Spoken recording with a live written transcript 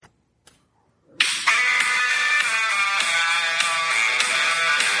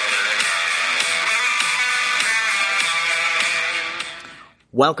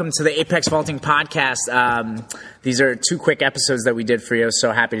Welcome to the Apex Vaulting Podcast. These are 2 quick episodes that we did for you. I was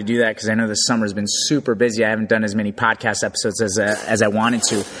so happy to do that because I know this summer's been super busy. I haven't done as many podcast episodes as I wanted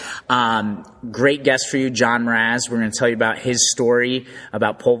to. Great guest for you, John Mraz. We're going to tell you about his story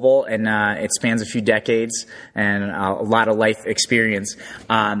about pole vault, and it spans a few decades and a lot of life experience.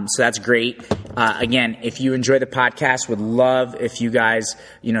 So that's great. Again, if you enjoy the podcast, would love if you guys,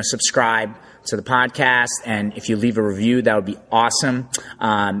 subscribe to the podcast, and if you leave a review, that would be awesome.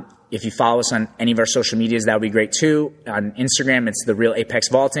 If you follow us on any of our social medias, that would be great too. On Instagram, it's The Real Apex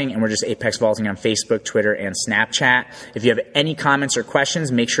Vaulting, and we're just Apex Vaulting on Facebook, Twitter, and Snapchat. If you have any comments or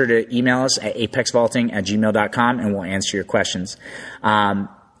questions, make sure to email us at apexvaulting@gmail.com, and we'll answer your questions.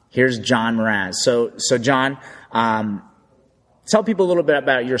 Here's John Mraz. So John, tell people a little bit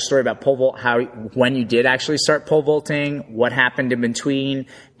about your story about pole vault, when you did actually start pole vaulting, what happened in between,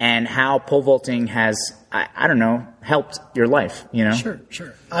 and how pole vaulting has, helped your life, Sure.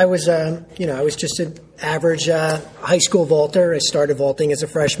 I was just an average high school vaulter. I started vaulting as a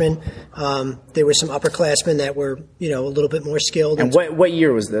freshman. There were some upperclassmen that were, a little bit more skilled. And what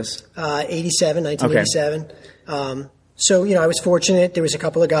year was this? 1987. Okay. So, I was fortunate. There was a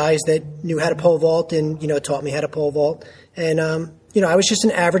couple of guys that knew how to pole vault and, taught me how to pole vault. And, I was just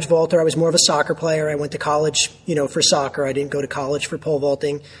an average vaulter. I was more of a soccer player. I went to college, for soccer. I didn't go to college for pole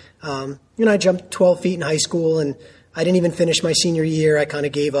vaulting. I jumped 12 feet in high school, and I didn't even finish my senior year. I kind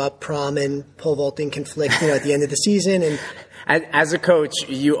of gave up. Prom and pole vaulting conflict, at the end of the season. And as a coach,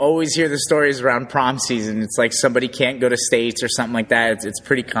 you always hear the stories around prom season. It's like somebody can't go to states or something like that. It's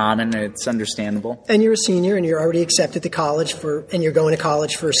pretty common. It's understandable. And you're a senior, and you're already accepted to college and you're going to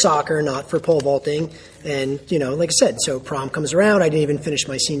college for soccer, not for pole vaulting. And, like I said, so prom comes around. I didn't even finish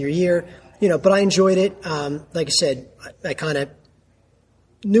my senior year, but I enjoyed it. Like I said, I kind of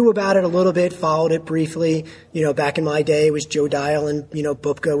knew about it a little bit, followed it briefly. Back in my day, it was Joe Dial and,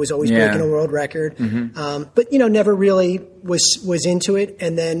 Bupka was always breaking a world record. Mm-hmm. But, never really was into it.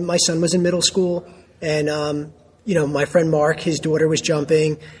 And then my son was in middle school, and, my friend Mark, his daughter was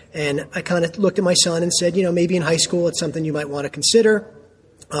jumping, and I kind of looked at my son and said, maybe in high school it's something you might want to consider.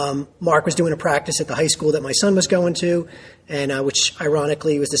 Mark was doing a practice at the high school that my son was going to, and which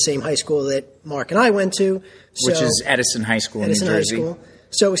ironically was the same high school that Mark and I went to. Which is Edison High School in New Jersey. High School.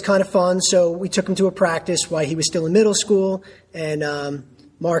 So it was kind of fun. So we took him to a practice while he was still in middle school, and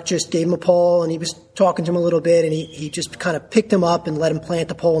Mark just gave him a pole, and he was talking to him a little bit, and he just kind of picked him up and let him plant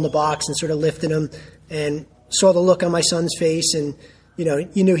the pole in the box and sort of lifted him, and saw the look on my son's face, and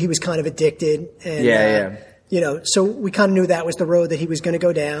you knew he was kind of addicted. And, so we kind of knew that was the road that he was going to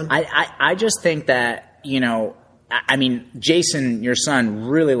go down. I just think that, Jason, your son,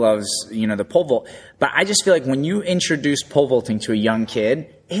 really loves, the pole vault. But I just feel like when you introduce pole vaulting to a young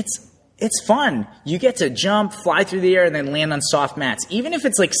kid, it's fun. You get to jump, fly through the air, and then land on soft mats, even if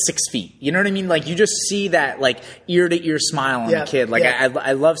it's like 6 feet. You know what I mean? Like, you just see that like ear to ear smile on the kid. Like,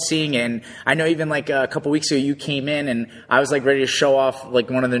 I love seeing it. And I know even like a couple weeks ago you came in, and I was like ready to show off like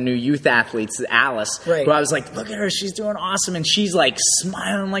one of the new youth athletes, Alice, who I was like, look at her, she's doing awesome, and she's like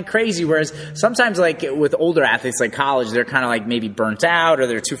smiling like crazy. Whereas sometimes like with older athletes like college, they're kind of like maybe burnt out or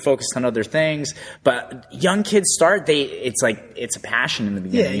they're too focused on other things. But young kids it's a passion in the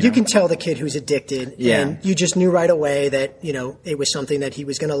beginning. Yeah, you can tell the kid who's addicted, and you just knew right away that it was something that he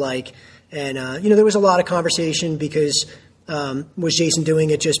was going to like. And there was a lot of conversation because was Jason doing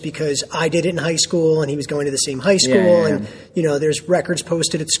it just because I did it in high school and he was going to the same high school, and there's records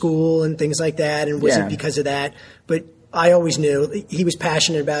posted at school and things like that, and was it because of that? But I always knew he was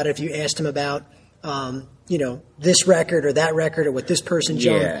passionate about it. If you asked him about this record or that record or what this person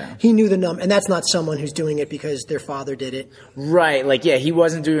jumped, he knew the number. And that's not someone who's doing it because their father did it. Right. Like, he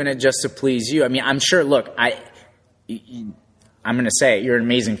wasn't doing it just to please you. I mean, I'm sure, look, I'm going to say it, you're an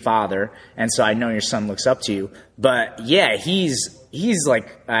amazing father, and so I know your son looks up to you. But, he's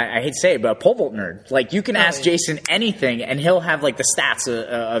like, I hate to say it, but a pole vault nerd. Like, you can ask Jason anything, and he'll have, like, the stats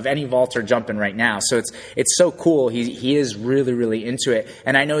of any vaulter jumping right now. So it's so cool. He is really, really into it.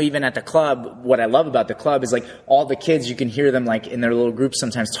 And I know even at the club, what I love about the club is, like, all the kids, you can hear them, like, in their little groups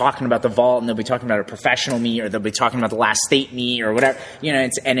sometimes talking about the vault, and they'll be talking about a professional meet, or they'll be talking about the last state meet, or whatever.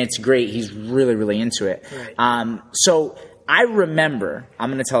 It's great. He's really, really into it. Right. So I remember,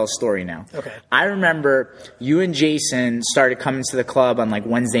 I'm going to tell a story now. Okay. I remember you and Jason started coming to the club on like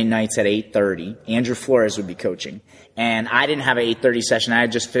Wednesday nights at 8:30. Andrew Flores would be coaching. And I didn't have an 8:30 session. I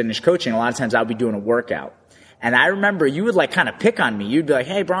had just finished coaching. A lot of times I would be doing a workout. And I remember you would like kind of pick on me. You'd be like,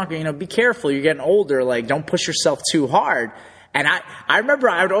 hey, Bronco, be careful. You're getting older. Like, don't push yourself too hard. And I remember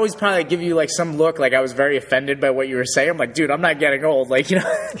I would always probably give you like some look like I was very offended by what you were saying. I'm like, dude, I'm not getting old. Like,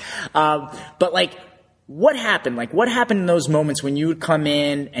 but like, what happened? Like, what happened in those moments when you would come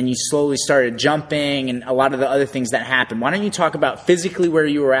in and you slowly started jumping and a lot of the other things that happened? Why don't you talk about physically where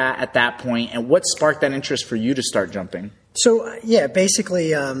you were at that point and what sparked that interest for you to start jumping? So, yeah,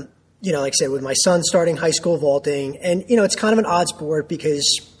 basically, like I said, with my son starting high school vaulting, and, it's kind of an odd sport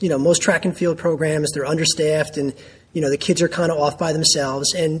because, most track and field programs, they're understaffed and, the kids are kind of off by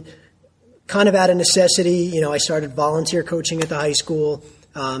themselves. And kind of out of necessity, I started volunteer coaching at the high school.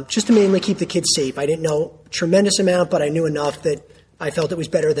 Just to mainly keep the kids safe. I didn't know a tremendous amount, but I knew enough that I felt it was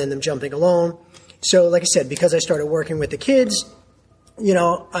better than them jumping alone. So, like I said, because I started working with the kids,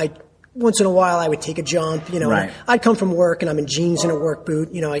 once in a while I would take a jump. Right. I'd come from work and I'm in jeans and a work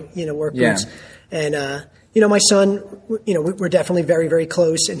boot. Work boots, and my son, we're definitely very, very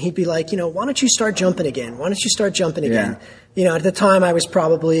close, and he'd be like, why don't you start jumping again? Why don't you start jumping again? At the time I was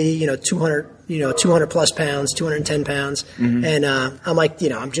probably 200 plus pounds, 210 pounds. Mm-hmm. And I'm like,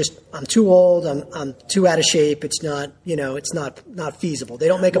 I'm too old. I'm too out of shape. It's not, it's not feasible. They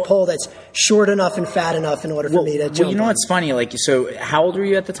don't make a pole that's short enough and fat enough in order for me to jump. What's funny? Like, so how old were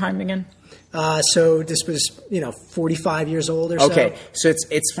you at the time again? So this was, 45 years old or so. Okay. So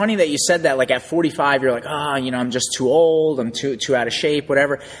it's funny that you said that, like at 45, you're like, I'm just too old. I'm too out of shape,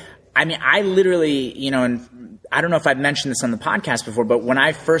 whatever. I mean, I literally, and I don't know if I've mentioned this on the podcast before, but when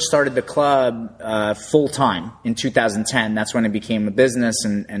I first started the club full time in 2010, that's when it became a business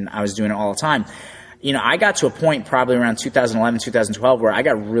and I was doing it all the time. I got to a point probably around 2011, 2012 where I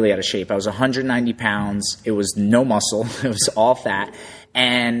got really out of shape. I was 190 pounds. It was no muscle. It was all fat.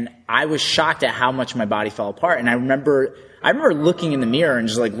 And I was shocked at how much my body fell apart. And I remember looking in the mirror and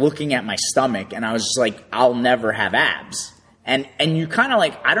just like looking at my stomach, and I was just like, I'll never have abs. And you kind of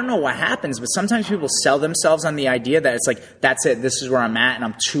like, I don't know what happens, but sometimes people sell themselves on the idea that it's like, that's it, this is where I'm at and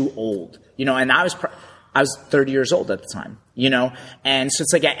I'm too old. And I was 30 years old at the time, and so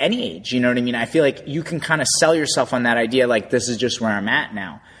it's like at any age, you know what I mean? I feel like you can kind of sell yourself on that idea, like this is just where I'm at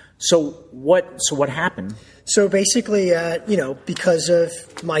now. So what happened? So basically, because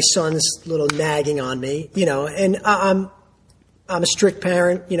of my son's little nagging on me, and I'm a strict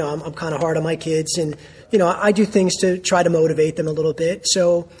parent, I'm kind of hard on my kids, and, I do things to try to motivate them a little bit.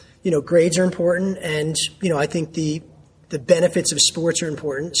 So, grades are important, and, I think the benefits of sports are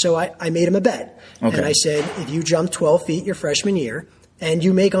important. So I made him a bet. Okay. And I said, if you jump 12 feet your freshman year and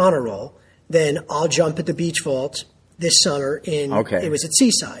you make honor roll, then I'll jump at the beach vault this summer it was at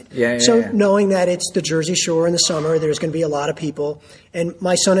Seaside. Knowing that it's the Jersey Shore in the summer, there's going to be a lot of people. And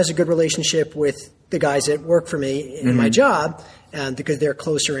my son has a good relationship with the guys that work for me in my job, because they're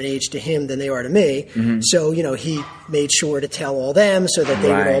closer in age to him than they are to me. Mm-hmm. So, he made sure to tell all them so that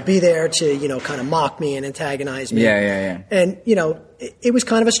they would all be there to, kind of mock me and antagonize me. And, it was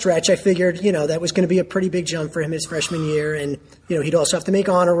kind of a stretch. I figured, that was going to be a pretty big jump for him his freshman year. And, he'd also have to make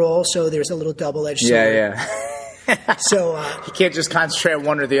honor roll. So there's a little double-edged sword. So you can't just concentrate on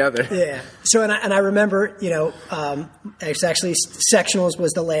one or the other. Yeah. So and I remember, it's actually sectionals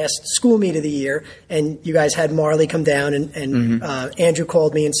was the last school meet of the year, and you guys had Marley come down, and Andrew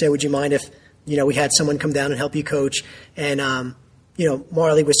called me and said, "Would you mind if we had someone come down and help you coach?" And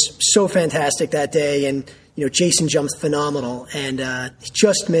Marley was so fantastic that day, and Jason jumped phenomenal, and he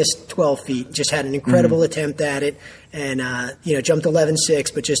just missed 12 feet. Just had an incredible attempt at it, and jumped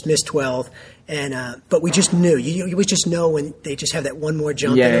 11.6, but just missed 12. And but we just knew. You would just know when they just have that one more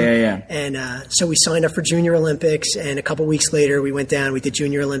jump in them. And so we signed up for Junior Olympics, and a couple weeks later we went down. We did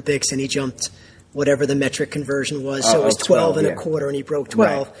Junior Olympics, and he jumped whatever the metric conversion was. So it was 12 and a quarter, and he broke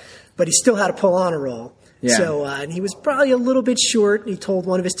 12. Right. But he still had to pull honor roll. Yeah. So and he was probably a little bit short. He told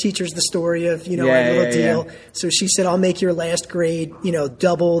one of his teachers the story of our little deal. Yeah. So she said, "I'll make your last grade,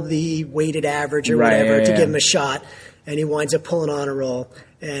 double the weighted average or whatever to give him a shot." And he winds up pulling honor roll.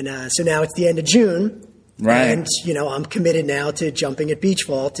 And so now it's the end of June, and I'm committed now to jumping at beach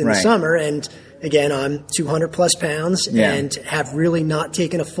vault in the summer. And again, I'm 200 plus pounds and have really not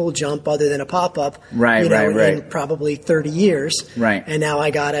taken a full jump other than a pop up, in probably 30 years. Right. And now I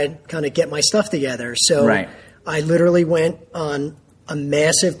gotta kind of get my stuff together. So I literally went on a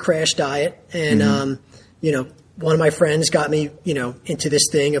massive crash diet, and one of my friends got me, into this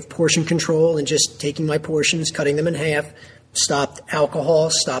thing of portion control and just taking my portions, cutting them in half. Stopped alcohol,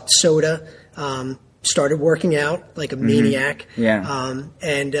 stopped soda, started working out like a maniac.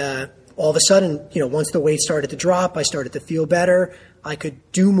 And all of a sudden, once the weight started to drop, I started to feel better. I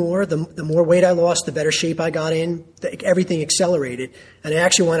could do more. The more weight I lost, the better shape I got in. Everything accelerated. And I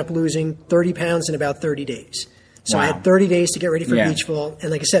actually wound up losing 30 pounds in about 30 days. So I had 30 days to get ready for beach vault.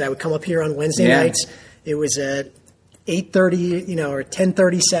 And like I said, I would come up here on Wednesday nights. It was a 8:30, or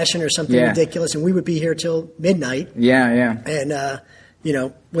 10:30 session or something ridiculous, and we would be here till midnight. And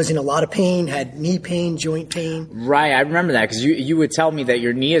was in a lot of pain, had knee pain, joint pain. Right, I remember that because you would tell me that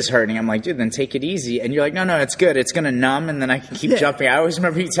your knee is hurting. I'm like, dude, then take it easy. And you're like, no, it's good. It's going to numb, and then I can keep jumping. I always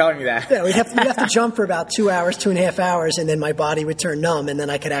remember you telling me that. Yeah, we'd have to jump for about 2 hours, 2.5 hours, and then my body would turn numb, and then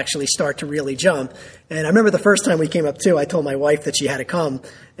I could actually start to really jump. And I remember the first time we came up too, I told my wife that she had to come,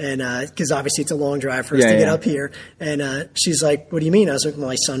 and because obviously it's a long drive for us to get up here. And she's like, what do you mean? I was like,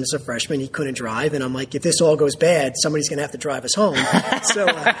 my son is a freshman. He couldn't drive. And I'm like, if this all goes bad, somebody's going to have to drive us home. So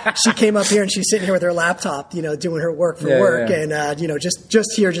she came up here, and she's sitting here with her laptop, doing her work for work. And,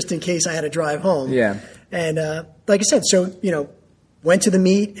 just here just in case I had to drive home. Yeah. And like I said, so, went to the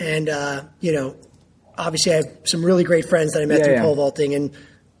meet, and, obviously I have some really great friends that I met through pole vaulting, and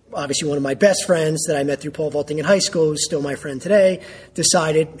obviously one of my best friends that I met through pole vaulting in high school, who's still my friend today,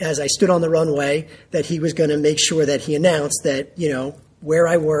 decided as I stood on the runway that he was going to make sure that he announced that, where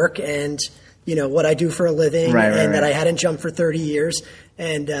I work and, what I do for a living, that I hadn't jumped for 30 years.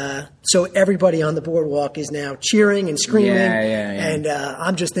 And so everybody on the boardwalk is now cheering and screaming. And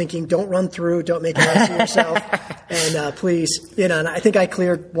I'm just thinking, don't run through, don't make it nice for yourself. And please, and I think I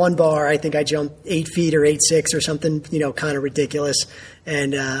cleared one bar. I think I jumped 8 feet or 8.6 or something, kind of ridiculous.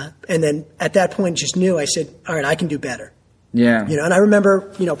 And then at that point just knew, I said, all right, I can do better. Yeah. And I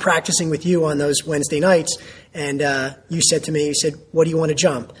remember, practicing with you on those Wednesday nights, and you said to me, what do you want to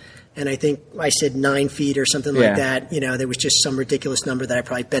jump? And I think I said 9 feet or something like that. There was just some ridiculous number that I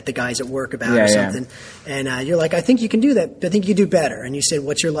probably bet the guys at work about or something. And you're like, I think you can do that. I think you do better. And you said,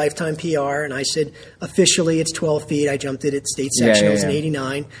 what's your lifetime PR? And I said, officially it's 12 feet. I jumped it at state sectionals in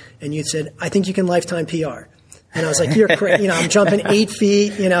 89. And you said, I think you can lifetime PR. And I was like, you're crazy. I'm jumping 8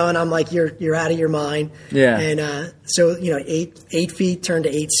 feet, and I'm like, you're out of your mind. Yeah. And so 8 feet turned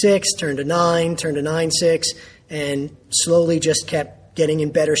to 8.6, turned to 9, turned to 9.6, and slowly just kept getting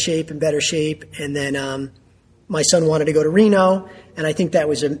in better shape. And then my son wanted to go to Reno, and I think that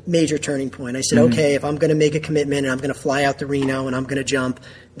was a major turning point. I said, okay, if I'm going to make a commitment and I'm going to fly out to Reno and I'm going to jump,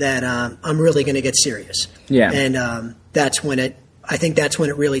 that I'm really going to get serious. Yeah. And that's when it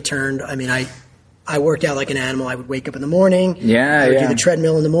really turned. I mean, I worked out like an animal. I would wake up in the morning. I would do the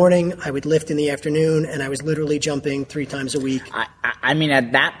treadmill in the morning. I would lift in the afternoon, and I was literally jumping 3 times a week. I mean,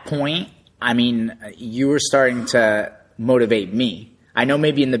 at that point, you were starting to motivate me. I know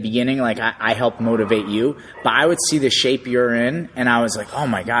maybe in the beginning, like I helped motivate you, but I would see the shape you're in, and I was like, oh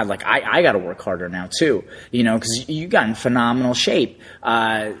my God, like I got to work harder now too, because you got in phenomenal shape.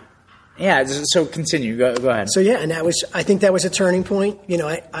 So continue. Go ahead. So and I think that was a turning point.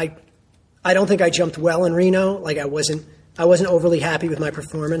 I don't think I jumped well in Reno. Like I wasn't overly happy with my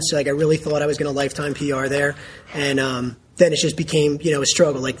performance. So, like I really thought I was going to lifetime PR there, and then it just became a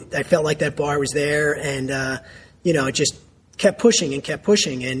struggle. Like I felt like that bar was there, and it just kept pushing,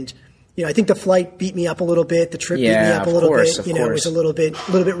 and I think the flight beat me up a little bit. The trip beat me up a little bit. It was a little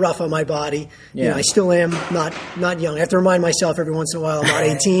bit rough on my body. I still am not young. I have to remind myself every once in a while I'm not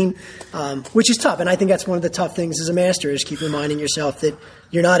 18, which is tough. And I think that's one of the tough things as a master is keep reminding yourself that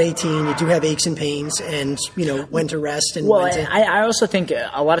you're not 18. You do have aches and pains, and when to rest. And I also think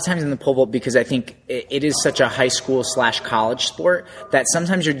a lot of times in the pole vault, because I think it is such a high school / college sport, that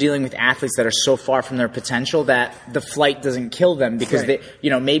sometimes you're dealing with athletes that are so far from their potential that the flight doesn't kill them because they,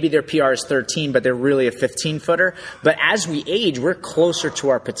 maybe their PR is 13, but they're really a 15-footer. But as we age, we're closer to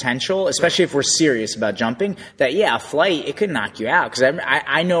our potential, especially if we're serious about jumping. That a flight, it could knock you out. Because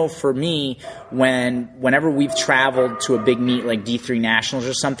I know for me, whenever we've traveled to a big meet like D3 Nationals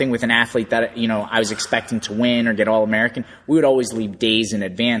or something with an athlete that I was expecting to win or get All-American, we would always leave days in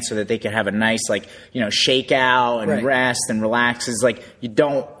advance so that they could have a nice shakeout and rest and relax. It's like you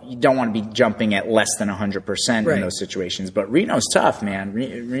don't want to be jumping at less than 100% in those situations. But Reno's tough, man.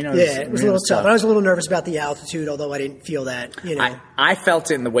 It was a little tough. I was a little nervous about the altitude, although I didn't feel that. I felt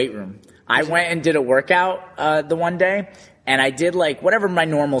it in the weight room. I went and did a workout the one day. And I did whatever my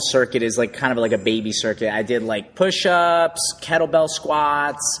normal circuit is, kind of like a baby circuit. I did push-ups, kettlebell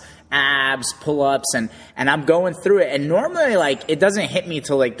squats, abs, pull-ups, and I'm going through it. And normally it doesn't hit me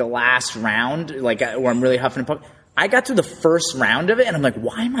till the last round, where I'm really huffing and puffing. I got through the first round of it, and I'm like,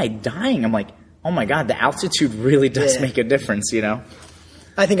 why am I dying? I'm like, oh my God, the altitude really does make a difference,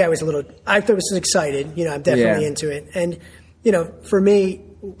 I think I was excited. I'm definitely into it. And, for me,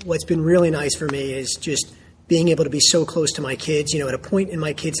 what's been really nice for me is just being able to be so close to my kids, at a point in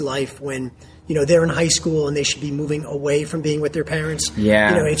my kids' life when, they're in high school and they should be moving away from being with their parents.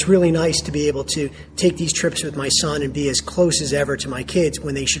 Yeah. It's really nice to be able to take these trips with my son and be as close as ever to my kids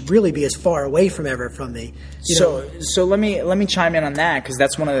when they should really be as far away from me. So let me chime in on that, because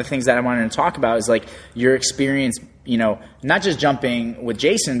that's one of the things that I wanted to talk about is your experience, not just jumping with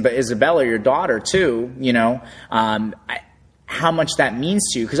Jason, but Isabella, your daughter too, how much that means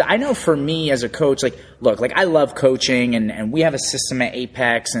to you. Because I know for me as a coach, like, look, like I love coaching and we have a system at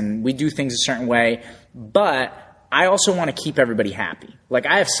Apex and we do things a certain way, but I also want to keep everybody happy. Like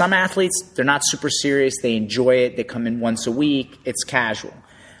I have some athletes, they're not super serious, they enjoy it, they come in once a week, it's casual.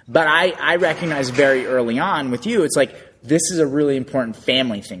 But I recognize very early on with you, it's like, this is a really important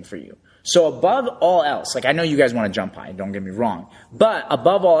family thing for you. So above all else, like I know you guys want to jump high, don't get me wrong, but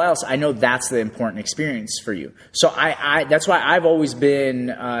above all else, I know that's the important experience for you. So I that's why I've always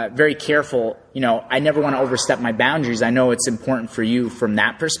been very careful. You know, I never want to overstep my boundaries. I know it's important for you from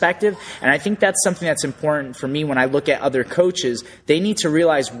that perspective. And I think that's something that's important for me when I look at other coaches. They need to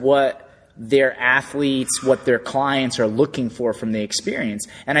realize what their athletes, what their clients are looking for from the experience.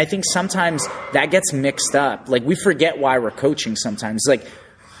 And I think sometimes that gets mixed up. Like we forget why we're coaching sometimes. Like,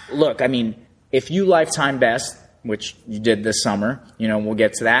 look, I mean, if you lifetime best, which you did this summer, you know, we'll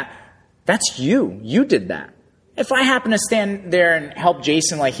get to that. That's you. You did that. If I happen to stand there and help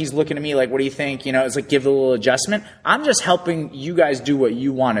Jason, like he's looking at me like, what do you think? You know, it's like give it a little adjustment. I'm just helping you guys do what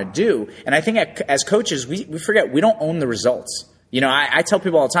you want to do. And I think as coaches, we forget we don't own the results. You know, I tell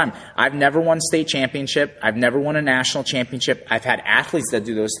people all the time, I've never won state championship. I've never won a national championship. I've had athletes that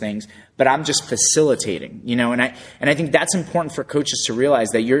do those things, but I'm just facilitating, you know, and I think that's important for coaches to realize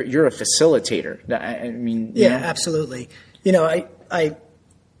that you're a facilitator. I mean, yeah, absolutely. You know,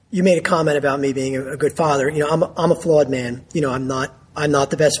 you made a comment about me being a good father. You know, I'm a flawed man. You know, I'm not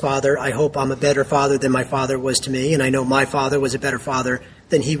the best father. I hope I'm a better father than my father was to me. And I know my father was a better father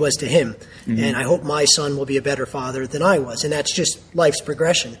than he was to him. Mm-hmm. And I hope my son will be a better father than I was. And that's just life's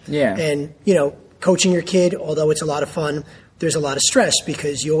progression. Yeah. And, you know, coaching your kid, although it's a lot of fun, there's a lot of stress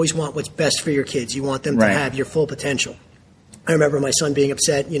because you always want what's best for your kids. You want them to have your full potential. I remember my son being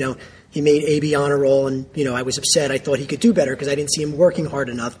upset, you know, he made AB honor roll and, you know, I was upset. I thought he could do better because I didn't see him working hard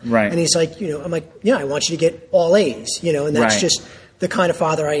enough. Right. And he's like, you know, I'm like, yeah, I want you to get all A's, you know, and that's just the kind of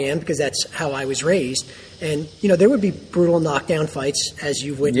father I am because that's how I was raised. And, you know, there would be brutal knockdown fights, as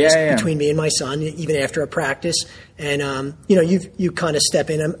you've witnessed, between me and my son, even after a practice. And, you know, you kind of step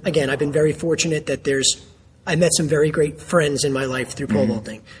in. Again, I've been very fortunate that I met some very great friends in my life through pole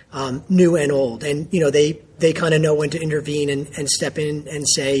vaulting, new and old. And, you know, they kind of know when to intervene and step in and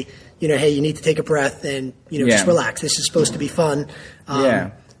say, you know, hey, you need to take a breath and, you know, just relax. This is supposed to be fun.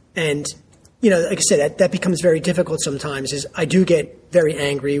 And, you know, like I said, that becomes very difficult sometimes. Is I do get very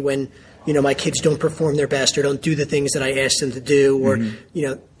angry when, you know, my kids don't perform their best or don't do the things that I ask them to do. Or, you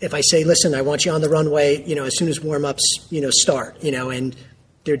know, if I say, listen, I want you on the runway, you know, as soon as warm-ups, you know, start, you know, and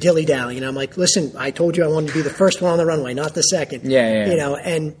they're dilly-dally. And I'm like, listen, I told you I wanted to be the first one on the runway, not the second. You know,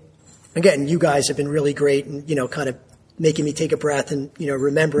 and again, you guys have been really great and, you know, kind of making me take a breath and, you know,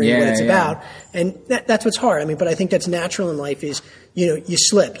 remembering what it's about. And that's what's hard. I mean, but I think that's natural in life is, you know, you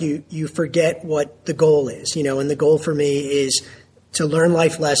slip, you forget what the goal is, you know, and the goal for me is to learn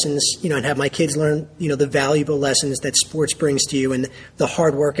life lessons, you know, and have my kids learn, you know, the valuable lessons that sports brings to you and the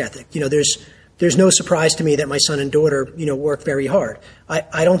hard work ethic. You know, there's no surprise to me that my son and daughter, you know, work very hard.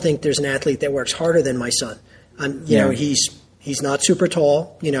 I don't think there's an athlete that works harder than my son. You know, he's not super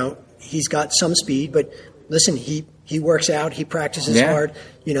tall, you know, he's got some speed, but listen, he works out, he practices hard.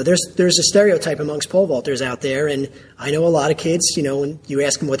 You know, there's a stereotype amongst pole vaulters out there, and I know a lot of kids, you know, when you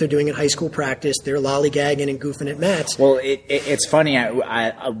ask them what they're doing at high school practice, they're lollygagging and goofing at mats. Well, it's funny.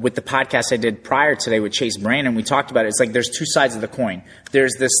 I with the podcast I did prior today with Chase Brandon, we talked about it. It's like there's two sides of the coin.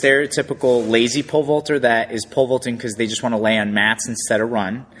 There's the stereotypical lazy pole vaulter that is pole vaulting because they just want to lay on mats instead of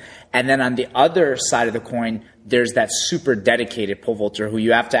run. And then on the other side of the coin, there's that super dedicated pole vaulter who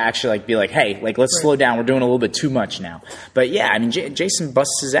you have to actually like be like, hey, like let's slow down. We're doing a little bit too much now. But yeah, I mean, Jason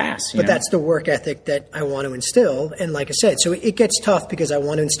busts his ass. But that's the work ethic that I want to instill. And like I said, so it gets tough because I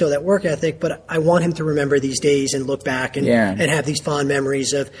want to instill that work ethic, but I want him to remember these days and look back and have these fond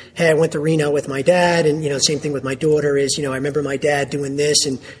memories of, hey, I went to Reno with my dad. And, you know, same thing with my daughter is, you know, I remember my dad doing this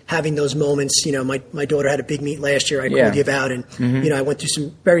and having those moments. You know, my daughter had a big meet last year I called you about. And, you know, I went through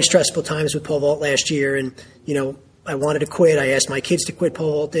some very stressful times with pole vault last year. And, you know, I wanted to quit. I asked my kids to quit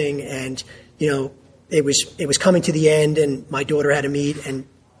pole vaulting, and you know, it was coming to the end, and my daughter had a meet, and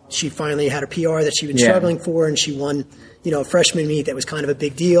she finally had a PR that she'd been struggling for, and she won, you know, a freshman meet that was kind of a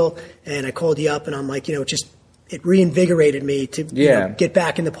big deal. And I called you up, and I'm like, you know, it reinvigorated me to you know, get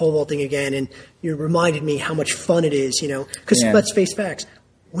back into pole vaulting again, and you reminded me how much fun it is, you know, because let's face facts,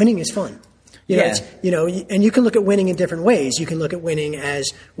 winning is fun. You know, it's, you know, and you can look at winning in different ways. You can look at winning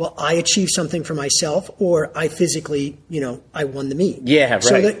as, well, I achieved something for myself, or I physically, you know, I won the meet.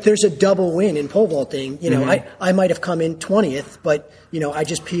 So there's a double win in pole vaulting. You know, I might have come in 20th, but, you know, I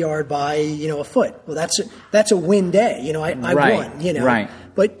just PR'd by, you know, a foot. Well, that's a win day. You know, I won, you know.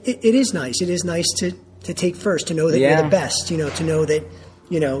 But it is nice. It is nice to to take first, to know that you're the best, to know that,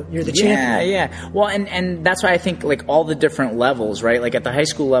 you're the champion. Yeah. Well, and that's why I think like all the different levels, right? Like at the high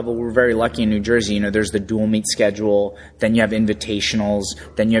school level, we're very lucky in New Jersey. There's the dual meet schedule, then you have invitationals,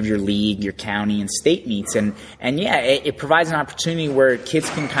 then you have your league, your county and state meets. And it provides an opportunity where kids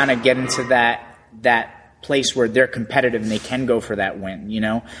can kind of get into that place where they're competitive and they can go for that win,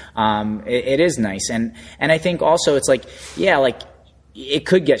 it is nice. And I think also it's like, it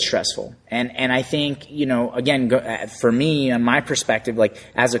could get stressful. And I think, again, for me, on my perspective, like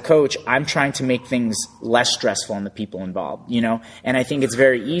as a coach, I'm trying to make things less stressful on the people involved, and I think it's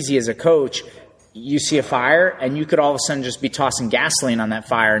very easy as a coach. You see a fire and you could all of a sudden just be tossing gasoline on that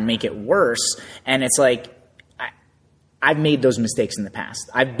fire and make it worse. And it's like, I've made those mistakes in the past.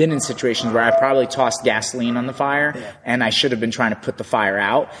 I've been in situations where I probably tossed gasoline on the fire and I should have been trying to put the fire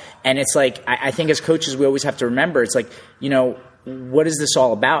out. And it's like, I think as coaches, we always have to remember, it's like, what is this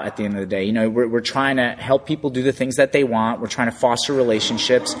all about at the end of the day? We're trying to help people do the things that they want. We're trying to foster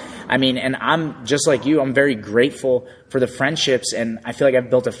relationships. I mean, and I'm just like you, I'm very grateful for the friendships, and I feel like I've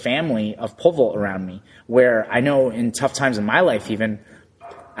built a family of pole vault around me where I know in tough times in my life even,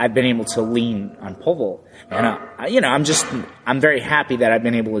 I've been able to lean on pole vault. And, I'm very happy that I've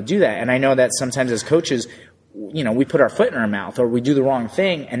been able to do that. And I know that sometimes as coaches, we put our foot in our mouth or we do the wrong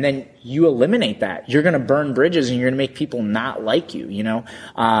thing, and then you eliminate that. You're going to burn bridges and you're going to make people not like you,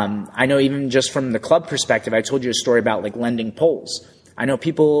 I know even just from the club perspective, I told you a story about like lending poles. I know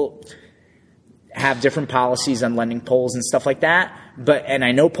people have different policies on lending poles and stuff like that, and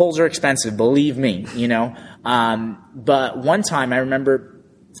I know poles are expensive, believe me, but one time I remember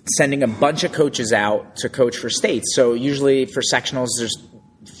sending a bunch of coaches out to coach for states. So usually for sectionals, there's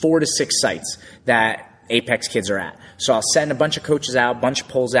 4 to 6 sites that Apex kids are at. So I'll send a bunch of coaches out, a bunch of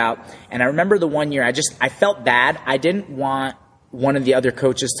poles out. And I remember the one year I felt bad. I didn't want one of the other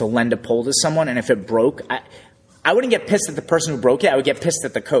coaches to lend a pole to someone. And if it broke, I wouldn't get pissed at the person who broke it. I would get pissed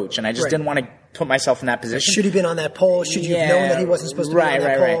at the coach. And I just didn't want to put myself in that position. Should he have been on that pole? Should you have known that he wasn't supposed to be on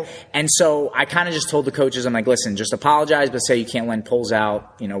that pole? Right. And so I kind of just told the coaches, I'm like, listen, just apologize, but say you can't lend poles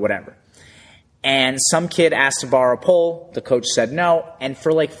out, whatever. And some kid asked to borrow a pole. The coach said no. And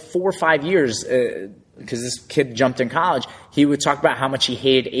for like 4 or 5 years, because this kid jumped in college, he would talk about how much he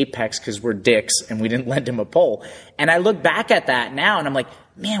hated Apex because we're dicks and we didn't lend him a pole. And I look back at that now and I'm like,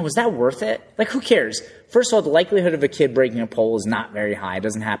 man, was that worth it? Like, who cares? First of all, the likelihood of a kid breaking a pole is not very high. It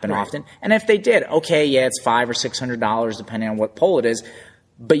doesn't happen often. And if they did, okay, it's $500 or $600 depending on what pole it is.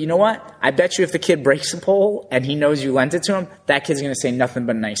 But you know what? I bet you if the kid breaks a pole and he knows you lent it to him, that kid's going to say nothing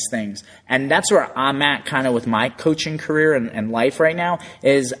but nice things. And that's where I'm at kind of with my coaching career and life right now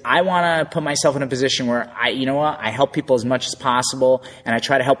is I want to put myself in a position where I help people as much as possible and I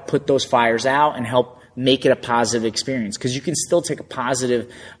try to help put those fires out and help make it a positive experience because you can still take a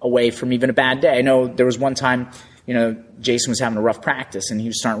positive away from even a bad day. I know there was one time, Jason was having a rough practice and he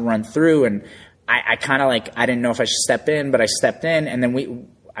was starting to run through and I kind of I didn't know if I should step in, but I stepped in and then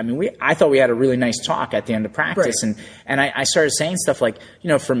I thought we had a really nice talk at the end of practice. Right. And I started saying stuff like,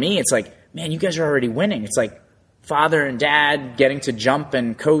 for me, it's like, man, you guys are already winning. It's like father and dad getting to jump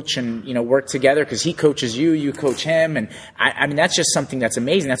and coach and, work together because he coaches you, you coach him. And I mean, that's just something that's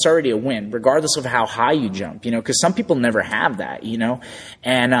amazing. That's already a win, regardless of how high you jump, because some people never have that,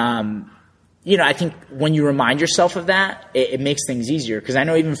 and, I think when you remind yourself of that, it makes things easier. Because I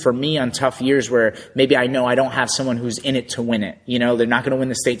know even for me on tough years where maybe I know I don't have someone who's in it to win it. They're not going to win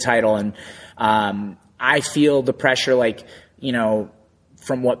the state title. And I feel the pressure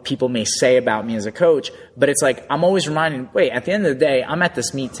from what people may say about me as a coach. But it's like I'm always reminding, wait, at the end of the day, I'm at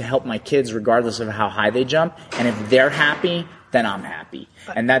this meet to help my kids regardless of how high they jump. And if they're happy, then I'm happy.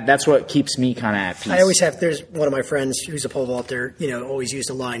 And that's what keeps me kind of at peace. I always have, there's one of my friends who's a pole vaulter, always used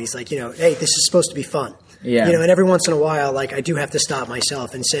a line. He's like, hey, this is supposed to be fun. Yeah. And every once in a while, I do have to stop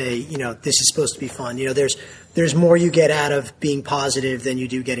myself and say, this is supposed to be fun. There's more you get out of being positive than you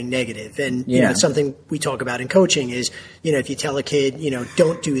do getting negative. And, it's something we talk about in coaching is, if you tell a kid,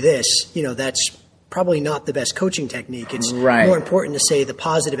 don't do this, that's probably not the best coaching technique. It's more important to say the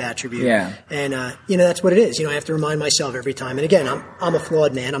positive attribute. Yeah. And, that's what it is. I have to remind myself every time. And again, I'm a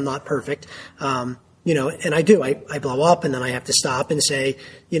flawed man. I'm not perfect. And I do. I blow up and then I have to stop and say,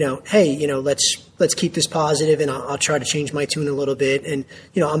 hey, let's keep this positive and I'll try to change my tune a little bit. And,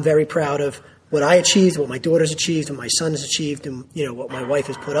 I'm very proud of what I achieved, what my daughter's achieved, what my son has achieved, and, what my wife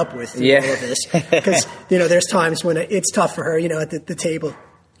has put up with through all of this. Because, there's times when it's tough for her, at the table.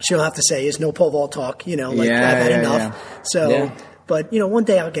 She'll have to say, is no pole vault talk, I've had enough. Yeah. So, but, one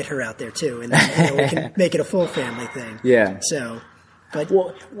day I'll get her out there too. And then, we can make it a full family thing. Yeah. So, but.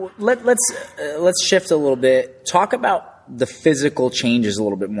 Well let's shift a little bit. Talk about the physical changes a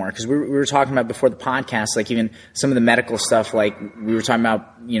little bit more? Because we were talking about before the podcast, like even some of the medical stuff, like we were talking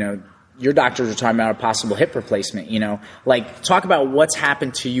about, your doctors were talking about a possible hip replacement, like talk about what's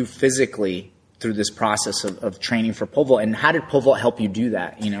happened to you physically through this process of training for pole vault, and how did pole vault help you do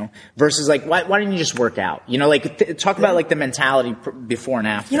that, versus like, why didn't you just work out? Talk about like the mentality before and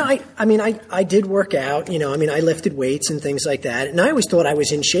after. I did work out, I lifted weights and things like that. And I always thought I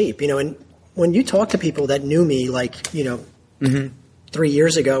was in shape, and when you talk to people that knew me, like, 3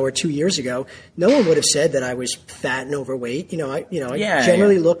 years ago or 2 years ago, no one would have said that I was fat and overweight. I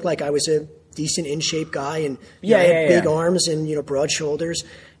generally looked like I was a decent in shape guy, and I had big arms and, broad shoulders.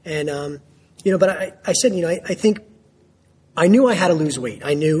 And, but I said, I think I knew I had to lose weight.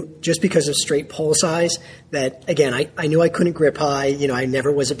 I knew just because of straight pole size that, again, I knew I couldn't grip high. I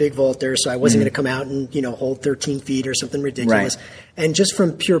never was a big vaulter, so I wasn't going to come out and, hold 13 feet or something ridiculous. Right. And just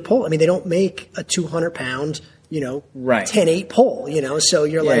from pure pole, they don't make a 200-pound, 10-8 pole, so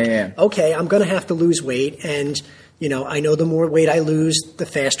you're okay, I'm going to have to lose weight. And, I know the more weight I lose, the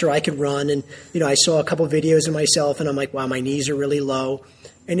faster I can run. And, I saw a couple videos of myself and I'm like, wow, my knees are really low.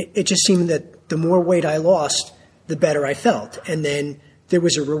 And it just seemed that the more weight I lost, the better I felt. And then there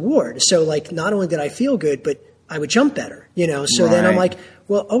was a reward. So like, not only did I feel good, but I would jump better, so then I'm like,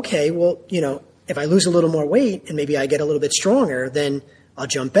 well, okay, if I lose a little more weight and maybe I get a little bit stronger, then I'll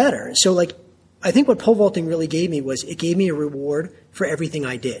jump better. So like, I think what pole vaulting really gave me was it gave me a reward for everything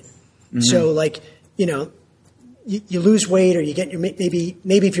I did. Mm-hmm. So like, you lose weight, or you get maybe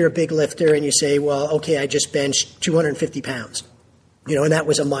if you're a big lifter and you say, well, okay, I just benched 250 pounds. And that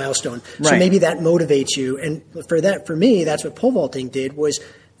was a milestone. Right. So maybe that motivates you. And for me, that's what pole vaulting did, was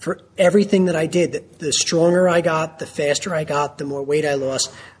for everything that I did, the stronger I got, the faster I got, the more weight I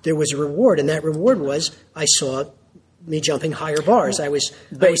lost, there was a reward. And that reward was I saw me jumping higher bars. I was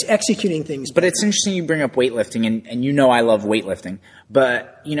executing things. But it's interesting you bring up weightlifting, and I love weightlifting.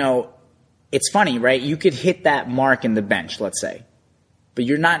 But, it's funny, right? You could hit that mark in the bench, let's say, but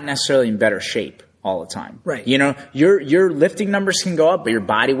you're not necessarily in better shape all the time. Right. Your lifting numbers can go up, but your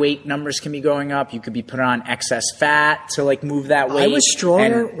body weight numbers can be going up. You could be putting on excess fat to like move that weight. I was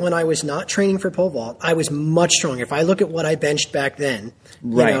stronger when I was not training for pole vault. I was much stronger. If I look at what I benched back then,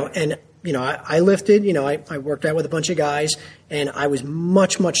 I lifted, I worked out with a bunch of guys, and I was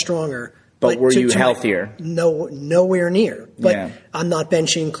much, much stronger. But were you healthier? Nowhere near. But I'm not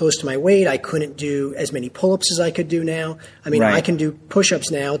benching close to my weight. I couldn't do as many pull-ups as I could do now. I can do push-ups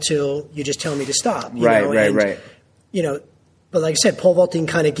now till you just tell me to stop. Right. But like I said, pole vaulting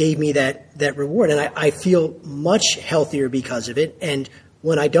kind of gave me that reward, and I feel much healthier because of it. And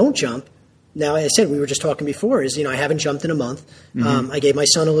when I don't jump, now, as I said, we were just talking before, I haven't jumped in a month. Mm-hmm. I gave my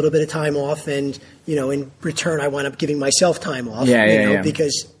son a little bit of time off, and, in return, I wound up giving myself time off,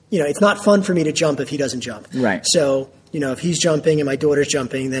 because it's not fun for me to jump if he doesn't jump. Right. So, if he's jumping and my daughter's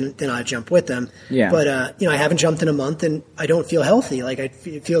jumping, then I jump with them. Yeah. But, I haven't jumped in a month, and I don't feel healthy. Like,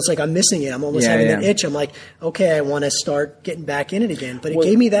 it feels like I'm missing it. I'm almost having an itch. I'm like, okay, I want to start getting back in it again. But it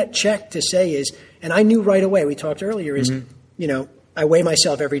gave me that check to say and I knew right away, we talked earlier, I weigh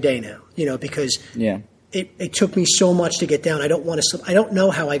myself every day now, because it took me so much to get down. I don't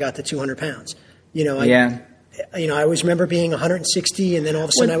know how I got to 200 pounds. I always remember being 160, and then all of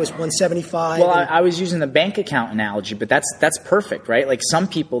a sudden I was 175. Well, I was using the bank account analogy, but that's perfect, right? Like some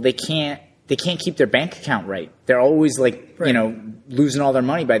people, they can't keep their bank account right. They're always like, losing all their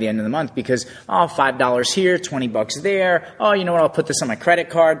money by the end of the month because, $5 here, $20 there. Oh, you know what? I'll put this on my credit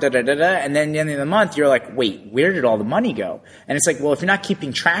card, And then at the end of the month, you're like, wait, where did all the money go? And it's like, well, if you're not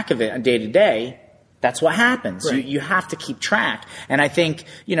keeping track of it on day to day, that's what happens. Right. You have to keep track. And I think,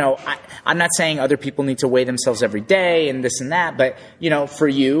 I'm not saying other people need to weigh themselves every day and this and that, but, for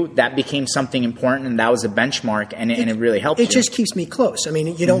you, that became something important, and that was a benchmark, and it really helped you. It just keeps me close.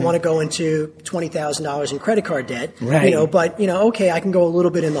 You don't want to go into $20,000 in credit card debt, right. But, okay, I can go a little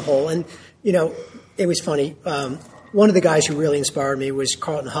bit in the hole. And, it was funny. One of the guys who really inspired me was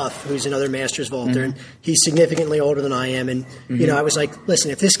Carlton Huff, who's another Masters vaulter, and he's significantly older than I am. And, I was like,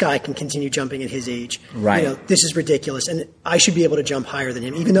 listen, if this guy can continue jumping at his age, this is ridiculous. And I should be able to jump higher than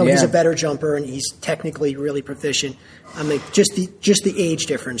him, even though he's a better jumper and he's technically really proficient. Just the age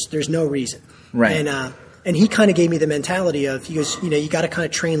difference, there's no reason. Right. And he kind of gave me the mentality of, he goes, you got to kind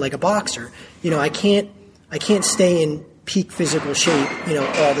of train like a boxer. I can't stay in peak physical shape,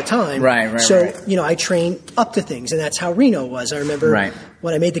 all the time. Right. So, I train up to things, and that's how Reno was. I remember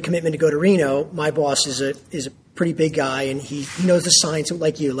when I made the commitment to go to Reno, my boss is a pretty big guy, and he knows the science of,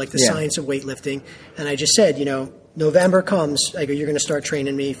 like the science of weightlifting. And I just said, November comes, I go, you're going to start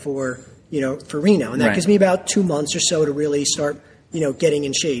training me for Reno. And that gives me about 2 months or so to really start getting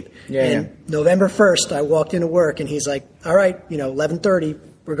in shape. Yeah, and November 1st, I walked into work and he's like, all right, 11:30,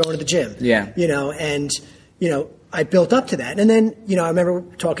 we're going to the gym. Yeah. And, I built up to that. And then, I remember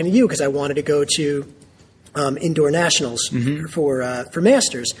talking to you because I wanted to go to indoor nationals for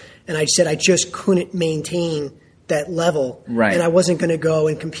masters. And I said I just couldn't maintain that level. Right. And I wasn't going to go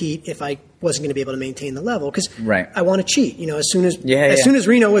and compete if I wasn't going to be able to maintain the level because I want to cheat. As soon as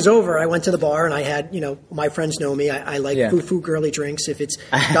Reno was over, I went to the bar and I had, my friends know me. I like foo-foo girly drinks. If it's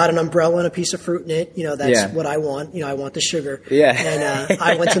got an umbrella and a piece of fruit in it, that's what I want. I want the sugar. Yeah. And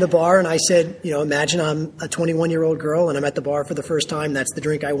I went to the bar and I said, imagine I'm a 21-year-old girl and I'm at the bar for the first time. That's the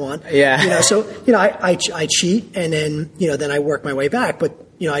drink I want. Yeah. So I cheat and then then I work my way back, but.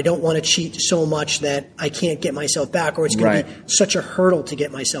 I don't want to cheat so much that I can't get myself back or it's going to be such a hurdle to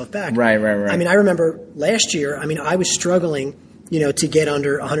get myself back. Right. I mean, I remember last year, I was struggling, to get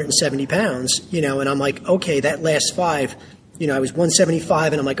under 170 pounds, and I'm like, okay, that last 5, I was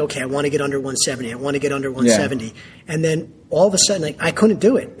 175 and I'm like, okay, I want to get under 170. I want to get under 170. Yeah. And then all of a sudden, I couldn't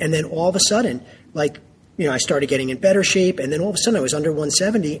do it. And then all of a sudden, I started getting in better shape. And then all of a sudden I was under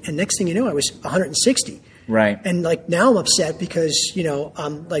 170. And next thing you know, I was 160. Right. And now I'm upset because,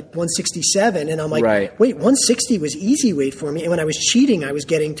 I'm 167 and I'm like, wait, 160 was easy weight for me. And when I was cheating, I was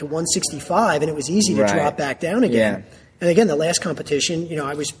getting to 165 and it was easy to drop back down again. Yeah. And again, the last competition,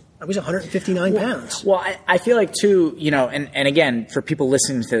 I was 159 pounds. Well, I feel like too, and again, for people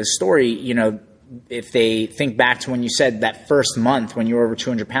listening to the story, if they think back to when you said that first month when you were over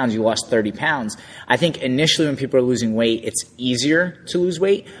 200 pounds, you lost 30 pounds. I think initially when people are losing weight, it's easier to lose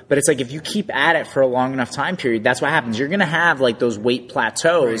weight. But it's like if you keep at it for a long enough time period, that's what happens. You're going to have those weight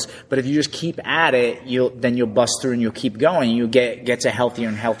plateaus. Right. But if you just keep at it, then you'll bust through and you'll keep going. You'll get to healthier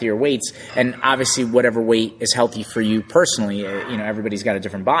and healthier weights. And obviously whatever weight is healthy for you personally, everybody's got a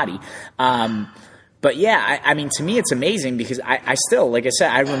different body. But yeah, I mean, to me, it's amazing because I still, like I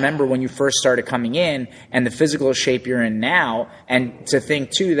said, I remember when you first started coming in and the physical shape you're in now. And to think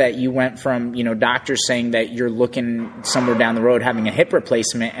too that you went from, doctors saying that you're looking somewhere down the road having a hip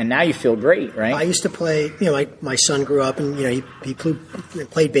replacement and now you feel great, right? I used to play, my son grew up and, he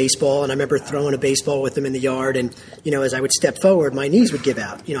played baseball and I remember throwing a baseball with him in the yard. And, as I would step forward, my knees would give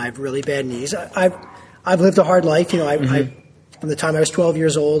out. I have really bad knees. I've lived a hard life. From the time I was 12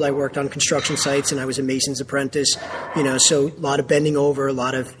 years old, I worked on construction sites and I was a mason's apprentice, so a lot of bending over, a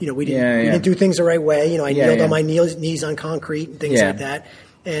lot of, we didn't do things the right way. I kneeled on my knees on concrete and things like that.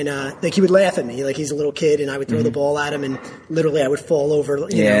 And, he would laugh at me, like he's a little kid and I would throw the ball at him and literally I would fall over,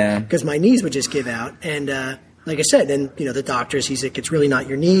 because my knees would just give out. And, like I said, then, the doctors, he's like, it's really not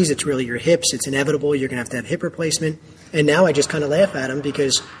your knees, it's really your hips. It's inevitable. You're going to have hip replacement. And now I just kind of laugh at him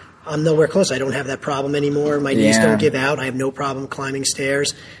because I'm nowhere close. I don't have that problem anymore. My knees don't give out. I have no problem climbing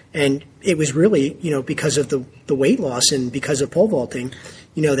stairs. And it was really, because of the weight loss and because of pole vaulting,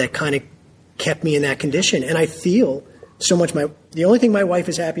 that kind of kept me in that condition. And I feel so much. The only thing my wife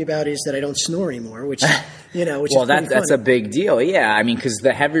is happy about is that I don't snore anymore, which, which well, that's a big deal. Yeah. I mean, because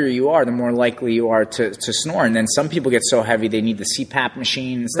the heavier you are, the more likely you are to snore. And then some people get so heavy they need the CPAP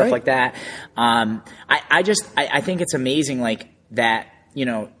machine and stuff like that. I think it's amazing that,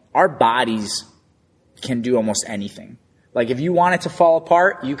 our bodies can do almost anything. Like if you want it to fall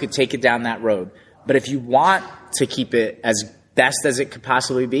apart, you could take it down that road. But if you want to keep it as best as it could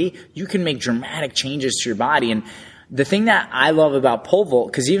possibly be, you can make dramatic changes to your body. And the thing that I love about pole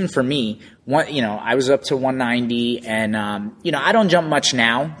vault, because even for me, I was up to 190 and, I don't jump much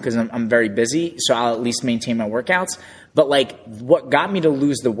now because I'm very busy. So I'll at least maintain my workouts. But what got me to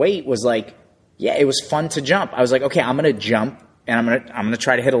lose the weight was it was fun to jump. I was like, okay, I'm going to jump. And I'm gonna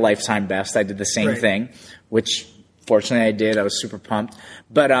try to hit a lifetime best. I did the same thing, which fortunately I did. I was super pumped.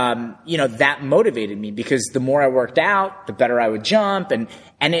 But that motivated me because the more I worked out, the better I would jump. And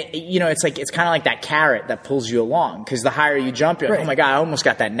it, it's kind of like that carrot that pulls you along. Because the higher you jump, you're like, oh my God, I almost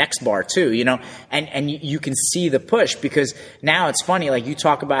got that next bar too. And you can see the push because now it's funny. Like you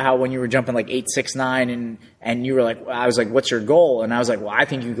talk about how when you were jumping 869 and you were like, I was like, what's your goal? And I was like, well, I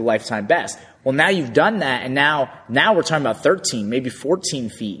think you could lifetime best. Well, now you've done that, and now we're talking about 13, maybe 14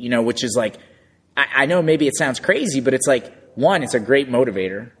 feet, which is I know maybe it sounds crazy, but it's one, it's a great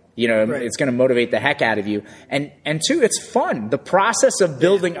motivator. It's going to motivate the heck out of you. And two, it's fun. The process of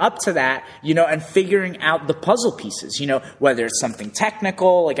building up to that, and figuring out the puzzle pieces, whether it's something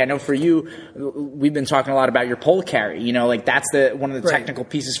technical. I know for you, we've been talking a lot about your pole carry, that's one of the technical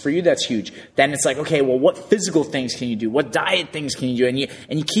pieces for you that's huge. Then it's okay, well, what physical things can you do? What diet things can you do?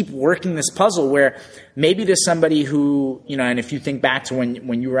 And you keep working this puzzle where maybe there's somebody who, and if you think back to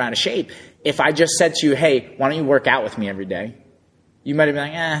when you were out of shape, if I just said to you, hey, why don't you work out with me every day? You might have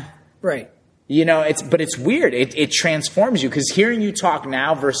been like, Right. You know, but it's weird. It transforms you, because hearing you talk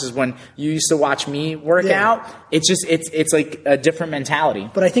now versus when you used to watch me work out, it's like a different mentality.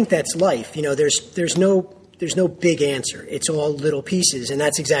 But I think that's life. You know, there's no big answer. It's all little pieces, and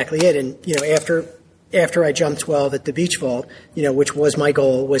that's exactly it. And you know, after I jumped 12 at the beach vault, you know, which was my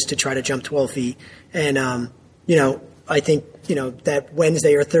goal, was to try to jump 12 feet, and you know, I think, you know, that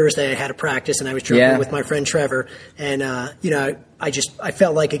Wednesday or Thursday I had a practice and I was jumping with my friend Trevor, and you know, I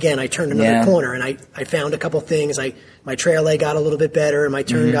felt like, again, I turned another corner, and I found a couple things. My trail lay got a little bit better, and my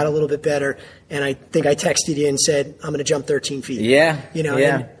turn got a little bit better, and I think I texted you and said, I'm going to jump 13 feet. Yeah. You know,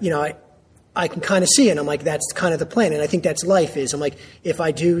 and, you know, I can kind of see it, and I'm like, that's kind of the plan, and I think that's life is. I'm like, if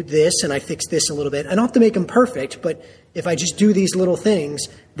I do this and I fix this a little bit, I don't have to make them perfect, but if I just do these little things,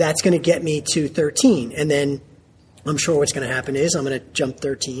 that's going to get me to 13, and then I'm sure what's going to happen is I'm going to jump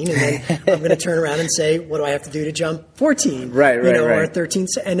 13, and then I'm going to turn around and say, what do I have to do to jump 14? Right. Or 13.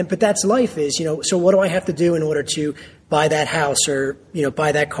 But that's life is, you know, so what do I have to do in order to buy that house, or, you know,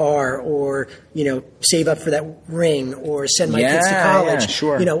 buy that car, or, you know, save up for that ring, or send my kids to college? Yeah,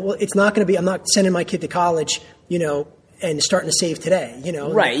 sure. You know, well, it's not going to be, I'm not sending my kid to college, you know, and starting to save today, you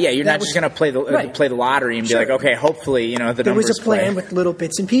know. Right, yeah, you're not just going to play the lottery and be like, okay, hopefully, you know, the numbers There was a plan play. with little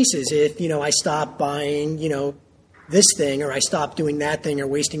bits and pieces. If, you know, I stopped buying, you know, this thing, or I stop doing that thing, or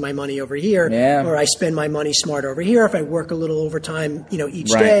wasting my money over here, or I spend my money smart over here. If I work a little overtime, you know, each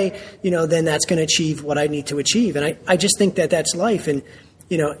day, you know, then that's going to achieve what I need to achieve. And I just think that that's life. And,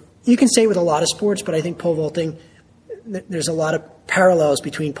 you know, you can say with a lot of sports, but I think pole vaulting, there's a lot of parallels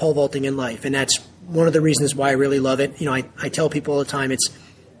between pole vaulting and life. And that's one of the reasons why I really love it. You know, I tell people all the time, it's,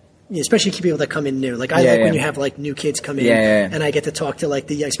 especially people that come in new. Like I like when you have like new kids come in, and I get to talk to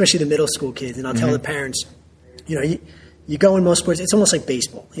like especially the middle school kids, and I'll tell the parents, you know, you go in most sports, it's almost like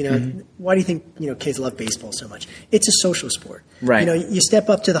baseball. You know, why do you think, you know, kids love baseball so much? It's a social sport. Right. You know, you step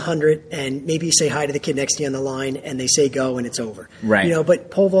up to the 100 and maybe you say hi to the kid next to you on the line and they say go and it's over. Right. You know,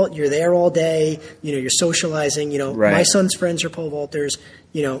 but pole vault, you're there all day. You know, you're socializing. You know, my son's friends are pole vaulters.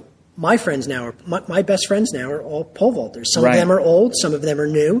 You know, my friends now are my best friends now are all pole vaulters. Some of them are old, some of them are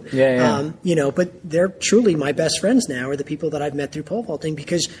new. You know, but they're truly my best friends now are the people that I've met through pole vaulting,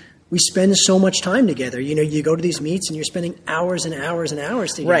 because we spend so much time together. You know, you go to these meets and you're spending hours and hours and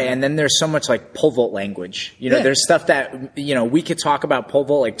hours together. Right, and then there's so much like pole vault language. You know, there's stuff that, you know, we could talk about pole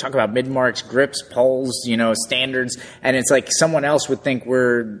vault, like talk about mid-marks, grips, poles, you know, standards, and it's like someone else would think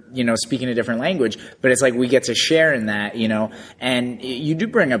we're, you know, speaking a different language, but it's like we get to share in that, you know. And you do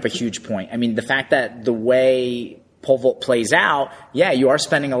bring up a huge point. I mean, the fact that the way pole vault plays out, you are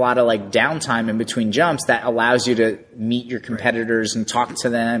spending a lot of like downtime in between jumps that allows you to meet your competitors and talk to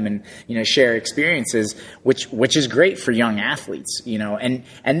them and, you know, share experiences, which is great for young athletes, you know, and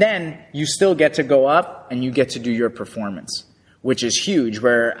then you still get to go up and you get to do your performance, which is huge,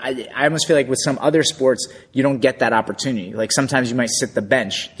 where I almost feel like with some other sports, you don't get that opportunity. Like sometimes you might sit the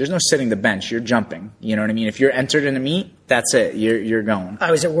bench. There's no sitting the bench. You're jumping. You know what I mean? If you're entered in a meet, that's it. You're going. I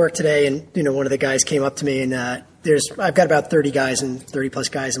was at work today and, you know, one of the guys came up to me and, I've got about 30 guys and 30 plus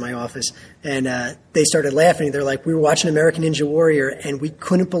guys in my office, and they started laughing. They're like, we were watching American Ninja Warrior and we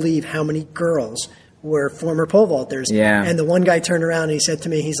couldn't believe how many girls were former pole vaulters. Yeah. And the one guy turned around and he said to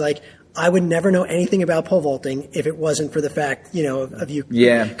me, he's like, I would never know anything about pole vaulting if it wasn't for the fact, you know, of you.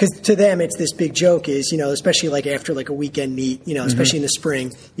 Yeah. Because to them, it's this big joke is, you know, especially like after like a weekend meet, you know, especially in the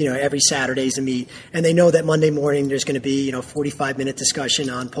spring, you know, every Saturday's a meet. And they know that Monday morning there's going to be, you know, 45-minute discussion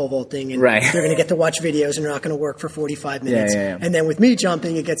on pole vaulting. And they're going to get to watch videos and they're not going to work for 45 minutes. And then with me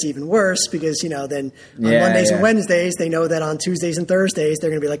jumping, it gets even worse because, you know, then on Mondays and Wednesdays, they know that on Tuesdays and Thursdays, they're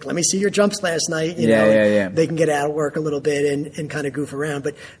going to be like, let me see your jumps last night. You know, they can get out of work a little bit and kind of goof around.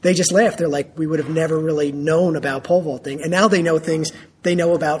 But they just laugh. They're like, we would have never really known about pole vaulting. And now they know things. They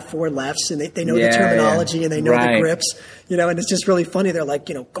know about four lefts and they know the terminology and they know the grips, you know, and it's just really funny. They're like,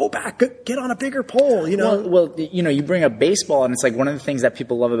 you know, go back, get on a bigger pole, you know. Well, you know, you bring up baseball and it's like one of the things that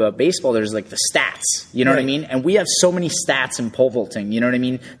people love about baseball, there's like the stats, you know what I mean? And we have so many stats in pole vaulting, you know what I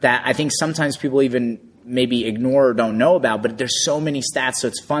mean? That I think sometimes people even maybe ignore or don't know about, but there's so many stats. So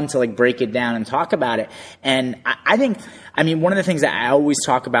it's fun to like break it down and talk about it. And I think, I mean, one of the things that I always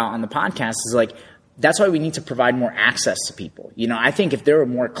talk about on the podcast is like, that's why we need to provide more access to people. You know, I think if there were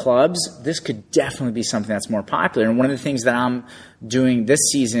more clubs, this could definitely be something that's more popular. And one of the things that I'm doing this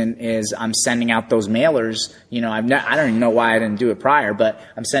season is I'm sending out those mailers. You know, I don't even know why I didn't do it prior, but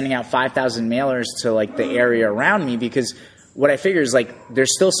I'm sending out 5,000 mailers to like the area around me because what I figure is like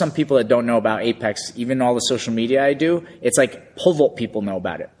there's still some people that don't know about Apex. Even all the social media I do, it's like pole vault people know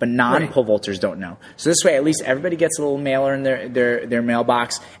about it, but non-pole vaulters don't know. So this way, at least everybody gets a little mailer in their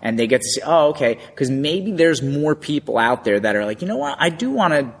mailbox, and they get to see, oh, okay, because maybe there's more people out there that are like, you know what, I do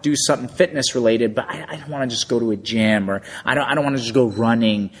want to do something fitness related, but I don't want to just go to a gym, or I don't want to just go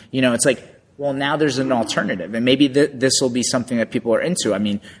running. You know, it's like, well, now there's an alternative, and maybe this will be something that people are into. I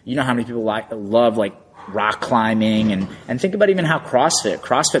mean, you know how many people love rock climbing, and think about even how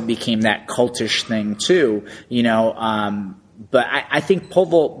CrossFit became that cultish thing too, you know. But I think pole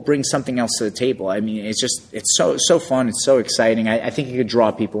vault brings something else to the table. I mean, it's so fun. It's so exciting. I think it could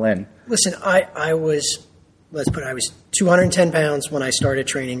draw people in. Listen, I was 210 pounds when I started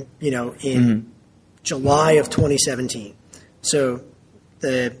training, you know, in July of 2017. So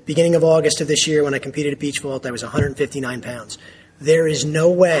the beginning of August of this year when I competed at beach vault, I was 159 pounds. There is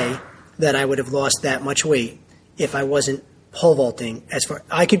no way that I would have lost that much weight if I wasn't pole vaulting.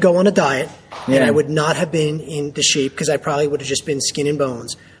 I could go on a diet and I would not have been in the shape because I probably would have just been skin and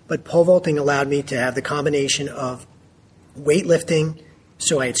bones. But pole vaulting allowed me to have the combination of weightlifting.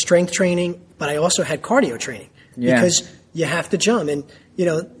 So I had strength training, but I also had cardio training because you have to jump. And, you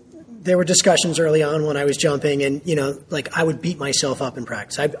know, there were discussions early on when I was jumping, and, you know, like I would beat myself up in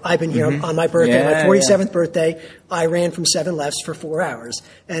practice. I've been here on my birthday, my 47th birthday, I ran from 7 lefts for 4 hours.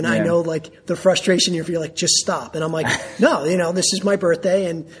 And I know, like, the frustration you feel like, just stop. And I'm like, no, you know, this is my birthday.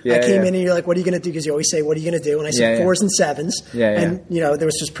 And I came in and you're like, what are you going to do? Because you always say, what are you going to do? And I said 4s and 7s. And, you know, there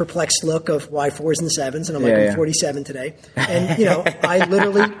was this perplexed look of why 4s and 7s. And I'm like, I'm 47 today. And, you know, I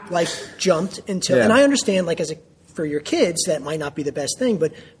literally, like, jumped until, and I understand, like, for your kids, that might not be the best thing,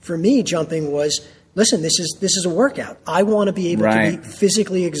 but for me, jumping was, listen, this is a workout. I want to be able to be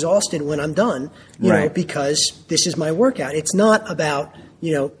physically exhausted when I'm done, you know, because this is my workout. It's not about,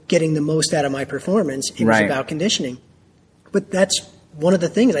 you know, getting the most out of my performance. It was about conditioning. But that's one of the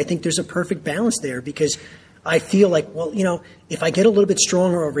things. I think there's a perfect balance there, because I feel like, well, you know, if I get a little bit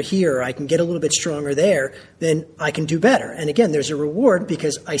stronger over here, I can get a little bit stronger there, then I can do better. And again, there's a reward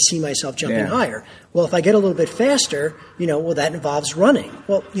because I see myself jumping higher. Well, if I get a little bit faster, you know, well, that involves running.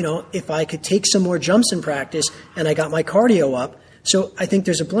 Well, you know, if I could take some more jumps in practice and I got my cardio up. So I think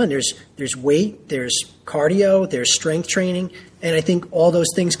there's a blend. There's weight, there's cardio, there's strength training. And I think all those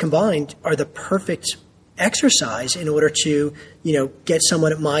things combined are the perfect exercise in order to, you know, get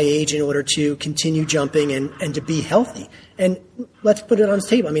someone at my age in order to continue jumping and to be healthy. And let's put it on the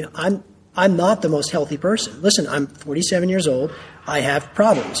table. I mean, I'm not the most healthy person. Listen, I'm 47 years old. I have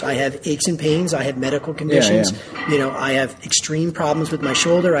problems. I have aches and pains. I have medical conditions. You know, I have extreme problems with my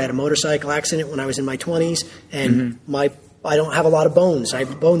shoulder. I had a motorcycle accident when I was in my 20s, and I don't have a lot of bones. I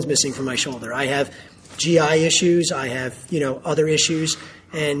have bones missing from my shoulder. I have GI issues. I have, you know, other issues.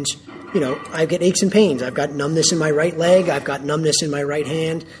 And, you know, I get aches and pains. I've got numbness in my right leg. I've got numbness in my right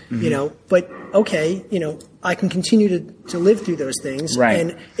hand, you know. But, okay, you know, I can continue to live through those things.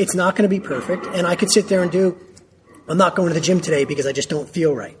 And it's not going to be perfect. And I could sit there and I'm not going to the gym today because I just don't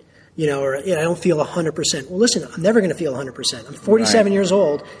feel right. You know, or I don't feel 100%. Well, listen, I'm never going to feel 100%. I'm 47 years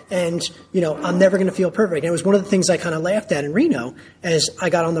old, and, you know, I'm never going to feel perfect. And it was one of the things I kind of laughed at in Reno as I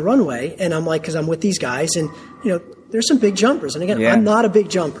got on the runway, and I'm like, because I'm with these guys, and, you know, there's some big jumpers. And again, I'm not a big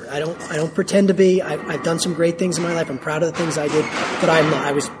jumper. I don't pretend to be. I've done some great things in my life. I'm proud of the things I did, but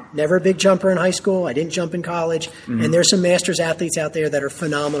I was never a big jumper in high school. I didn't jump in college. And there's some masters athletes out there that are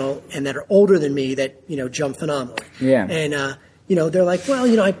phenomenal and that are older than me that, you know, jump phenomenally. And, you know, they're like, well,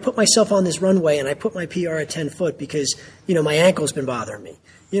 you know, I put myself on this runway and I put my PR at 10 foot because, you know, my ankle's been bothering me.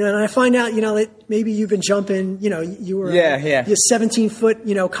 You know, and I find out, you know, that maybe you've been jumping, you know, you were a 17 foot,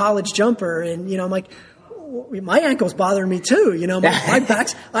 you know, college jumper. And, you know, I'm like, my ankle's bothering me too. You know, my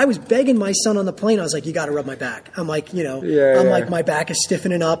back's, I was begging my son on the plane. I was like, you got to rub my back. I'm like, you know, like, my back is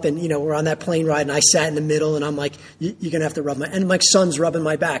stiffening up, and, you know, we're on that plane ride and I sat in the middle and I'm like, you're going to have to rub and my son's rubbing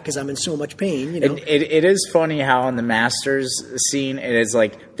my back because I'm in so much pain, you know. It is funny how in the Masters scene, it is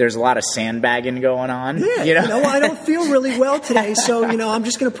like, there's a lot of sandbagging going on. You know, I don't feel really well today. So, you know, I'm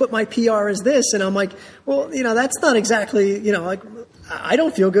just going to put my PR as this. And I'm like, well, you know, that's not exactly, you know, like, I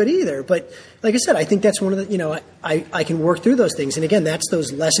don't feel good either. But like I said, I think that's one of the, you know, I can work through those things. And again, that's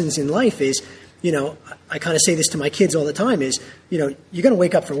those lessons in life is, you know, I kind of say this to my kids all the time is, you know, you're going to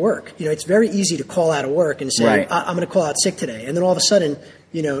wake up for work. You know, it's very easy to call out of work and say, I'm going to call out sick today. And then all of a sudden,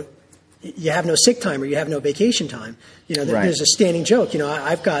 you know, you have no sick time or you have no vacation time. You know, there's a standing joke. You know,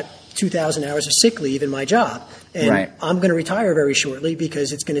 I've got 2,000 hours of sick leave in my job. And right. I'm going to retire very shortly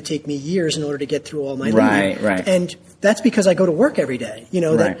because it's going to take me years in order to get through all my leave. Right. And that's because I go to work every day. You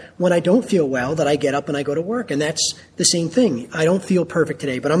know, right. that when I don't feel well, that I get up and I go to work. And that's the same thing. I don't feel perfect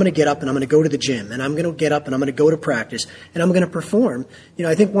today, but I'm going to get up and I'm going to go to the gym, and I'm going to get up and I'm going to go to practice, and I'm going to perform. You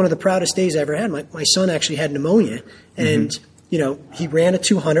know, I think one of the proudest days I ever had, my son actually had pneumonia, and you know, he ran a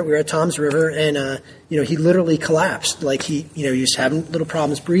 200. We were at Tom's River, and you know, he literally collapsed. Like he was having little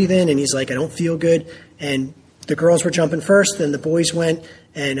problems breathing, and he's like, I don't feel good. And the girls were jumping first, then the boys went,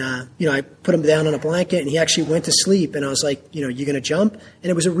 and you know, I put him down on a blanket, and he actually went to sleep. And I was like, you know, you going to jump? And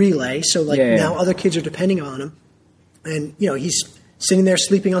it was a relay, so like now other kids are depending on him, and you know, he's sitting there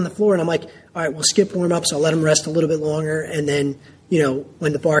sleeping on the floor, and I'm like, all right, we'll skip warm ups. I'll let him rest a little bit longer, and then, you know,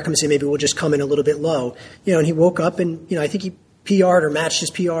 when the bar comes in, maybe we'll just come in a little bit low. You know, and he woke up, and you know, I think he PR'd or matched his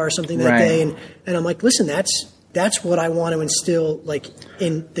PR or something that day, and I'm like, listen, that's what I want to instill, like,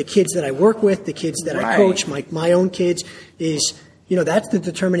 in the kids that I work with, the kids that I coach, my own kids, is, you know, that's the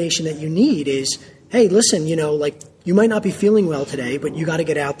determination that you need is, hey, listen, you know, like, you might not be feeling well today, but you got to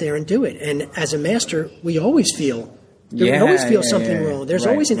get out there and do it. And as a master, we always feel something wrong. There's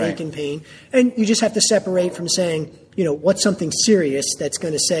always an ache and pain. And you just have to separate from saying, you know, what's something serious that's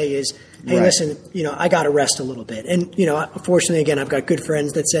going to say is, hey, listen, you know, I got to rest a little bit. And, you know, fortunately, again, I've got good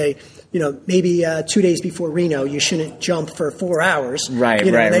friends that say, you know, maybe 2 days before Reno, you shouldn't jump for 4 hours. Right,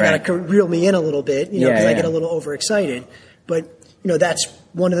 you know, they got to reel me in a little bit, you know, because I get a little overexcited. But, you know, that's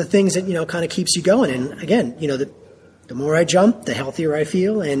one of the things that, you know, kind of keeps you going. And again, you know, the more I jump, the healthier I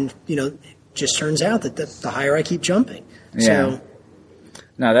feel. And, you know, just turns out that the higher I keep jumping. Yeah. So,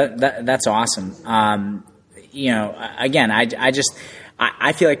 no, that's awesome. You know, again,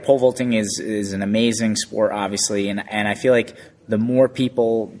 I feel like pole vaulting is an amazing sport, obviously, and I feel like the more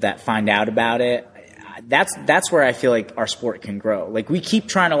people that find out about it, that's where I feel like our sport can grow. Like, we keep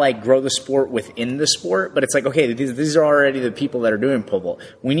trying to like grow the sport within the sport, but it's like, okay, these are already the people that are doing pole vault.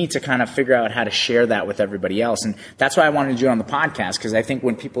 We need to kind of figure out how to share that with everybody else, and that's why I wanted to do it on the podcast, because I think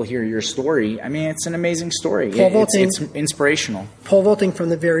when people hear your story, I mean, it's an amazing story. Pole vaulting, it's inspirational. Pole vaulting from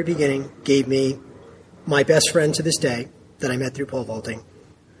the very beginning gave me my best friend to this day that I met through pole vaulting,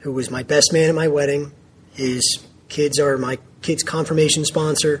 who was my best man at my wedding. His kids are my kids' confirmation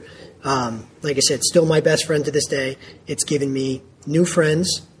sponsor. Like I said, still my best friend to this day. It's given me new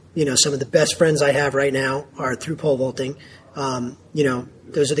friends. You know, some of the best friends I have right now are through pole vaulting. You know,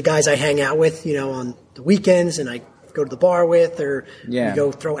 those are the guys I hang out with, you know, on the weekends, and I go to the bar with, or we go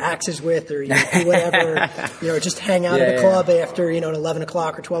throw axes with, or, you know, do whatever, you know, just hang out at a club after, you know, at 11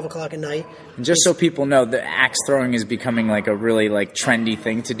 o'clock or 12 o'clock at night. And just so people know, the axe throwing is becoming like a really like trendy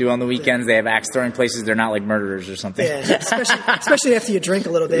thing to do on the weekends. They have axe throwing places. They're not like murderers or something. Yeah, especially after you drink a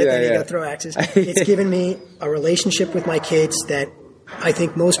little bit, then you go throw axes. It's given me a relationship with my kids that I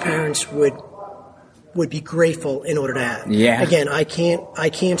think most parents would be grateful in order to have. Yeah. Again, I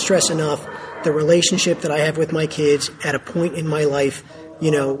can't stress enough the relationship that I have with my kids at a point in my life, you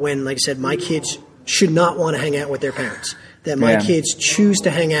know, when, like I said, my kids should not want to hang out with their parents. That my kids choose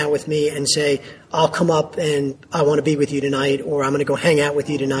to hang out with me and say, I'll come up and I want to be with you tonight, or I'm going to go hang out with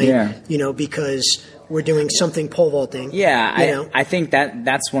you tonight, you know, because we're doing something pole vaulting. Yeah, I think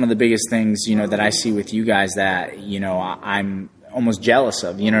that's one of the biggest things, you know, that I see with you guys that, you know, I'm almost jealous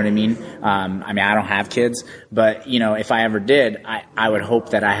of, you know what I mean? I mean, I don't have kids, but, you know, if I ever did, I would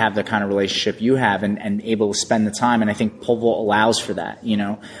hope that I have the kind of relationship you have and able to spend the time. And I think pole vault allows for that, you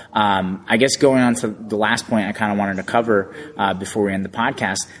know? I guess going on to the last point I kind of wanted to cover, before we end the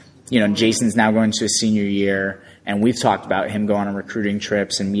podcast, you know, Jason's now going to his senior year, and we've talked about him going on recruiting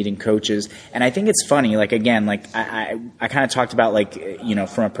trips and meeting coaches. And I think it's funny, like, again, like I kind of talked about, like, you know,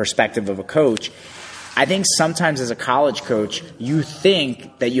 from a perspective of a coach, I think sometimes as a college coach, you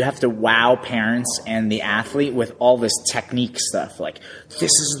think that you have to wow parents and the athlete with all this technique stuff. Like,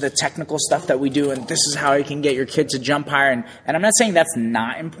 this is the technical stuff that we do, and this is how you can get your kid to jump higher. And I'm not saying that's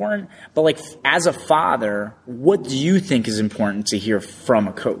not important, but, like, as a father, what do you think is important to hear from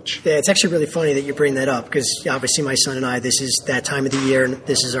a coach? Yeah, it's actually really funny that you bring that up, because obviously my son and I, this is that time of the year, and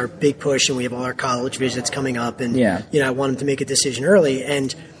this is our big push, and we have all our college visits coming up. And, you know, I want him to make a decision early.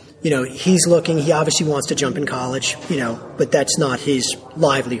 And, you know, he's looking, he obviously wants to jump in college, you know, but that's not his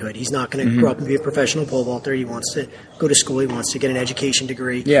livelihood. He's not going to grow up and be a professional pole vaulter. He wants to go to school. He wants to get an education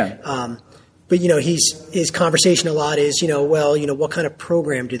degree. But, you know, his conversation a lot is, you know, well, you know, what kind of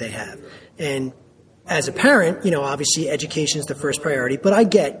program do they have? And as a parent, you know, obviously education is the first priority, but I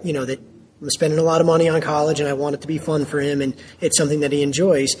get, you know, that I'm spending a lot of money on college and I want it to be fun for him and it's something that he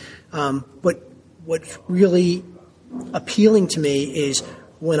enjoys. But what's really appealing to me is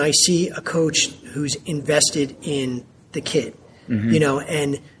when I see a coach who's invested in the kid, you know,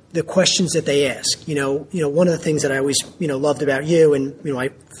 and the questions that they ask. One of the things that I always, loved about you, and, I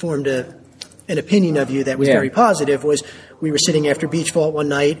formed an opinion of you that was very positive, was we were sitting after beach vault one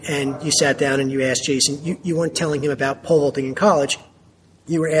night and you sat down and you asked Jason, you weren't telling him about pole vaulting in college.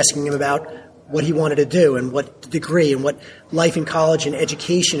 You were asking him about what he wanted to do and what degree and what life in college and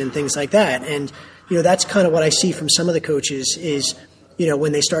education and things like that. And, that's kind of what I see from some of the coaches is,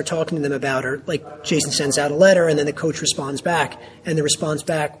 when they start talking to them about, or like Jason sends out a letter and then the coach responds back, and the response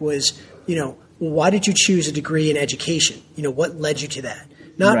back was, why did you choose a degree in education? What led you to that?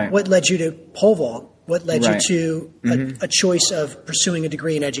 Not what led you to pole vault, what led you to a choice of pursuing a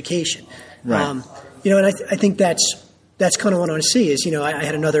degree in education. And I think that's kind of what I want to see is, I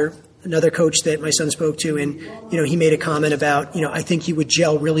had another coach that my son spoke to, and, he made a comment about, I think you would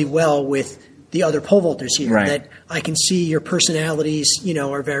gel really well with the other pole vaulters here, that I can see your personalities,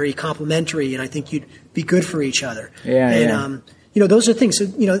 are very complementary, and I think you'd be good for each other. Those are things. So,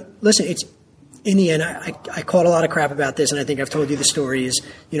 listen, it's in the end, I caught a lot of crap about this, and I think I've told you the story is,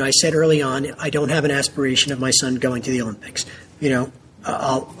 I said early on, I don't have an aspiration of my son going to the Olympics.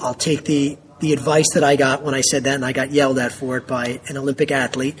 I'll take the advice that I got when I said that, and I got yelled at for it by an Olympic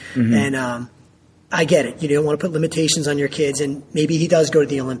athlete. And I get it. You don't want to put limitations on your kids, and maybe he does go to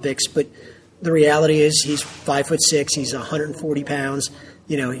the Olympics, but the reality is he's 5'6", he's 140 pounds.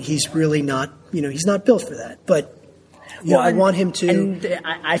 He's really not, he's not built for that. But I want him to. And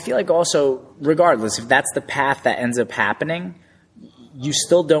I feel like also, regardless, if that's the path that ends up happening, you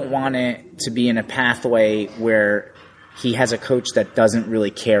still don't want it to be in a pathway where he has a coach that doesn't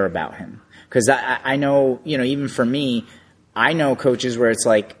really care about him. Because I know, even for me, I know coaches where it's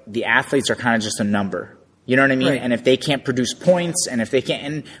like the athletes are kind of just a number. You know what I mean? And if they can't produce points, and if they can't,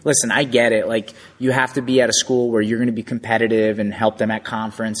 and listen, I get it. Like, you have to be at a school where you're going to be competitive and help them at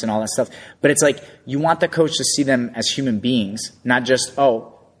conference and all that stuff. But it's like, you want the coach to see them as human beings, not just,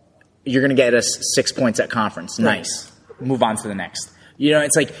 oh, you're going to get us 6 points at conference. Nice. Move on to the next.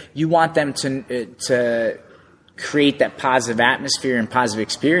 It's like, you want them to create that positive atmosphere and positive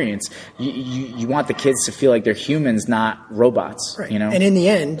experience. You want the kids to feel like they're humans, not robots. And in the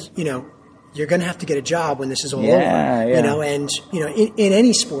end, you're going to have to get a job when this is all over. And in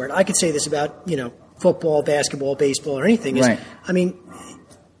any sport, I could say this about football, basketball, baseball, or anything. Is, I mean,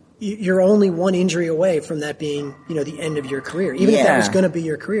 you're only one injury away from that being the end of your career, even if that was going to be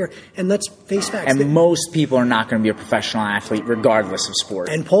your career. And let's face facts. And most people are not going to be a professional athlete, regardless of sport.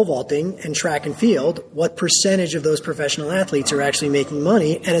 And pole vaulting and track and field, what percentage of those professional athletes are actually making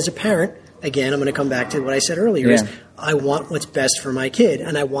money? And as a parent, again, I'm going to come back to what I said earlier, is I want what's best for my kid,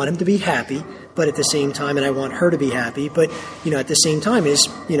 and I want him to be happy, but at the same time, and I want her to be happy, but, at the same time is,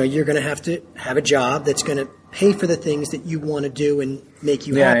 you're going to have a job that's going to pay for the things that you want to do and make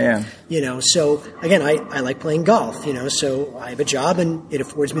you happy. So again, I like playing golf, so I have a job and it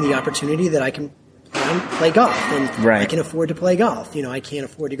affords me the opportunity that I can play golf, and I can afford to play golf. I can't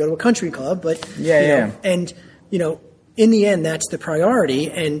afford to go to a country club, but, and, in the end, that's the priority.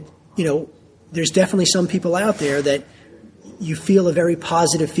 And, there's definitely some people out there that you feel a very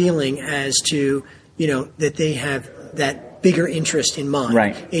positive feeling as to, that they have that bigger interest in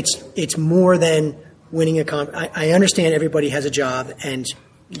mind. It's more than winning a I understand everybody has a job, and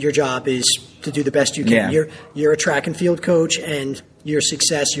your job is to do the best you can. You're a track and field coach, and your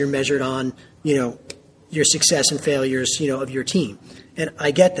success, you're measured on, your success and failures, of your team. And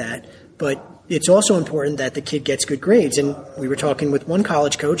I get that, but it's also important that the kid gets good grades. And we were talking with one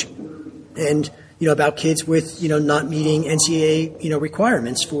college coach, and about kids with not meeting NCAA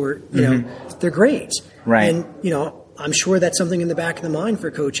requirements for their grades. And I'm sure that's something in the back of the mind for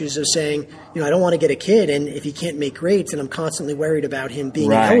coaches of saying, I don't want to get a kid, and if he can't make grades, then I'm constantly worried about him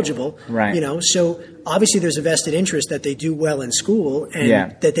being ineligible. So obviously there's a vested interest that they do well in school,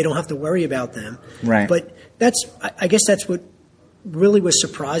 and that they don't have to worry about them. But I guess that's what really was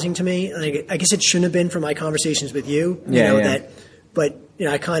surprising to me. I guess it shouldn't have been from my conversations with you. But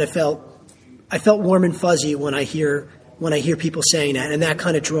I kind of felt warm and fuzzy when I hear people saying that, and that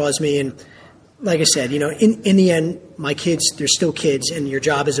kind of draws me. And like I said, in the end, my kids, they're still kids, and your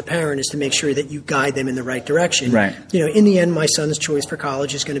job as a parent is to make sure that you guide them in the right direction. In the end, my son's choice for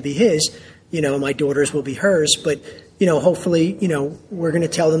college is going to be his. My daughter's will be hers, but hopefully, we're going to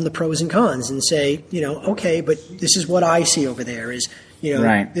tell them the pros and cons and say, okay, but this is what I see over there is,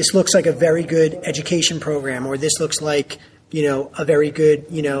 this looks like a very good education program, or this looks like, a very good,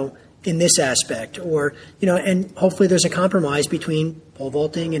 in this aspect, or, and hopefully there's a compromise between pole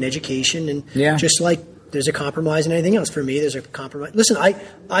vaulting and education. And just like there's a compromise in anything else. For me, there's a compromise. Listen,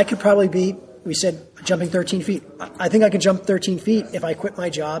 I could probably be we said jumping 13 feet. I think I could jump 13 feet if I quit my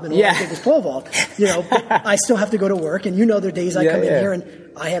job and all I did was pole vault. But I still have to go to work, and there are days I come in here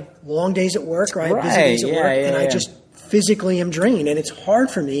and I have long days at work or I have busy days at work, and I just physically am drained, and it's hard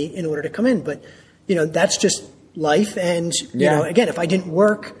for me in order to come in. But that's just life, and again, if I didn't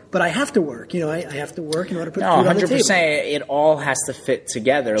work, but I have to work. I have to work in order to put food on the table. 100%. It all has to fit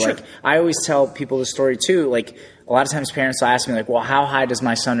together. Sure. Like I always tell people the story too. Like a lot of times, parents will ask me, like, "Well, how high does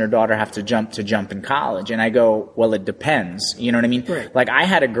my son or daughter have to jump in college?" And I go, "Well, it depends." You know what I mean? Right. Like I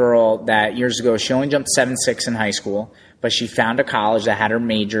had a girl that years ago, she only jumped 7'6" in high school, but she found a college that had her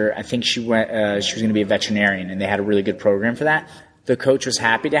major. I think she went. She was going to be a veterinarian, and they had a really good program for that. The coach was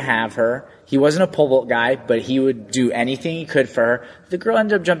happy to have her. He wasn't a pole vault guy, but he would do anything he could for her. The girl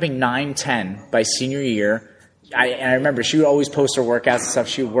ended up jumping 9'10" by senior year. I remember she would always post her workouts and stuff.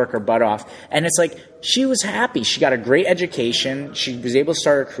 She would work her butt off. And it's like she was happy. She got a great education. She was able to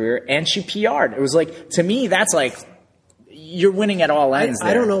start her career, and she PR'd. It was like, to me, that's like you're winning at all ends.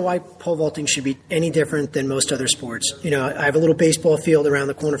 I don't know why pole vaulting should be any different than most other sports. I have a little baseball field around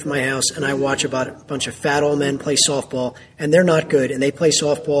the corner from my house, and I watch about a bunch of fat old men play softball, and they're not good, and they play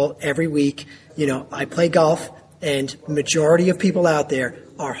softball every week. I play golf, and majority of people out there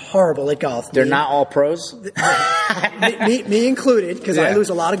are horrible at golf. They're not all pros? me included, because I lose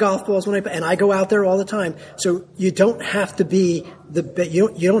a lot of golf balls and I go out there all the time. So you don't have to be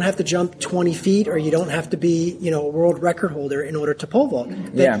you don't have to jump 20 feet, or you don't have to be, a world record holder in order to pole vault.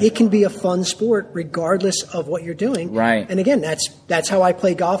 It can be a fun sport regardless of what you're doing. Right. And again, that's how I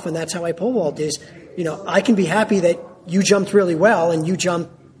play golf, and that's how I pole vault is, I can be happy that you jumped really well and you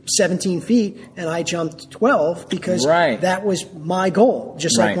jumped 17 feet and I jumped 12 because that was my goal.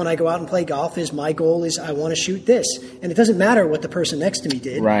 Just like when I go out and play golf, my goal is I want to shoot this. And it doesn't matter what the person next to me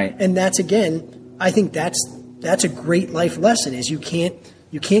did. Right. And that's, again, I think that's a great life lesson, is you can't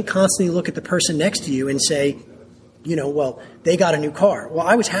constantly look at the person next to you and say, well, they got a new car. Well,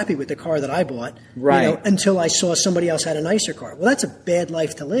 I was happy with the car that I bought, until I saw somebody else had a nicer car. Well, that's a bad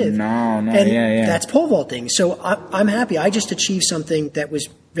life to live. No, that's pole vaulting. So I'm happy. I just achieved something that was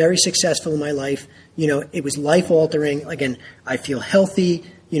very successful in my life. It was life altering. Again, I feel healthy.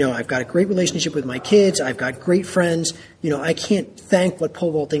 I've got a great relationship with my kids. I've got great friends. I can't thank what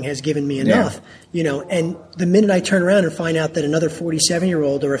pole vaulting has given me enough. And the minute I turn around and find out that another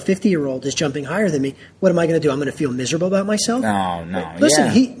 47-year-old or a 50-year-old is jumping higher than me, what am I going to do? I'm going to feel miserable about myself? No.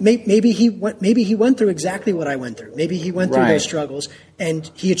 Listen, maybe he went through exactly what I went through. Maybe he went through those struggles and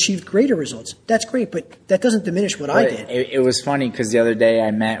he achieved greater results. That's great, but that doesn't diminish what I did. It was funny because the other day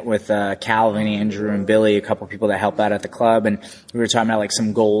I met with Calvin, Andrew, and Billy, a couple of people that help out at the club, and we were talking about like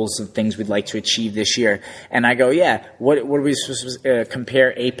some goals of things we'd like to achieve this year. And I go, what are we supposed to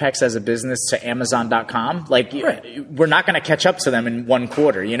compare Apex as a business to Amazon.com? Like, we're not going to catch up to them in one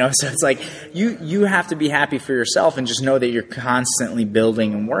quarter, So it's like you have to be happy for yourself and just know that you're constantly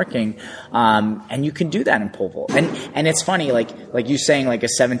building and working, and you can do that in pole vault. And it's funny, like you saying, like a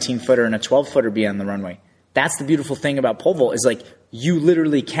 17-footer and a 12-footer be on the runway. That's the beautiful thing about pole vault, is like you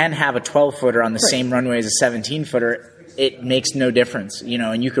literally can have a 12-footer on the same runway as a 17-footer. It makes no difference,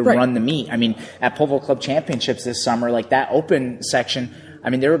 and you could run the meet. I mean, at Pole Vault Club Championships this summer, like that open section, I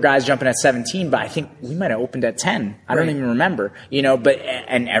mean, there were guys jumping at 17, but I think we might have opened at 10. I don't even remember,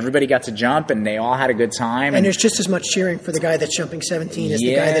 and everybody got to jump and they all had a good time. And there's just as much cheering for the guy that's jumping 17 as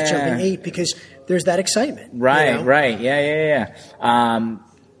the guy that's jumping 8, because there's that excitement. Right. Yeah.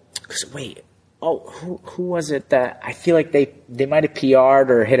 Wait. Oh, who was it that I feel like they might have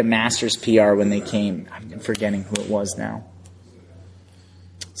PR'd or hit a Masters PR when they came? I'm forgetting who it was now.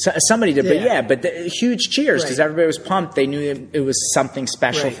 So, somebody did, but huge cheers because everybody was pumped. They knew it was something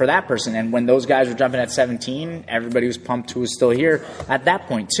special for that person. And when those guys were jumping at 17, everybody was pumped who was still here at that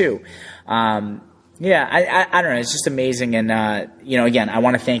point too. I don't know. It's just amazing. And, again, I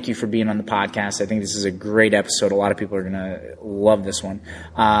want to thank you for being on the podcast. I think this is a great episode. A lot of people are going to love this one.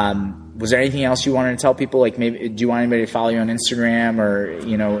 Was there anything else you wanted to tell people? Like, maybe, do you want anybody to follow you on Instagram or,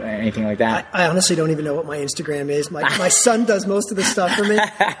 anything like that? I honestly don't even know what my Instagram is. My son does most of the stuff for me.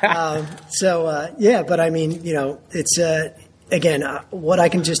 But I mean, it's, again, what I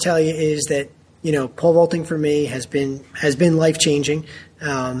can just tell you is that, pole vaulting for me has been life changing.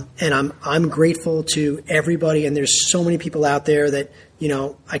 And I'm grateful to everybody. And there's so many people out there that,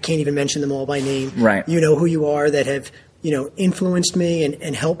 I can't even mention them all by name. Right. You know who you are, that have, influenced me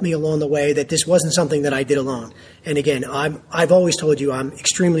and helped me along the way, that this wasn't something that I did alone. And again, I've always told you, I'm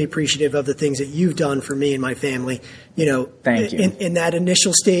extremely appreciative of the things that you've done for me and my family. Thank you. In that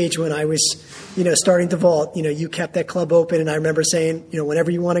initial stage when I was, starting to vault, you kept that club open. And I remember saying, whenever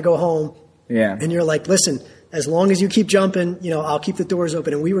you want to go home, and you're like, listen, as long as you keep jumping, you know, I'll keep the doors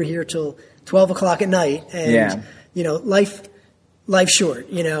open. And we were here till 12 o'clock at night. And, you know, life's short,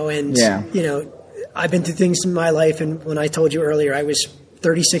 you know, and, you know, I've been through things in my life. And when I told you earlier, I was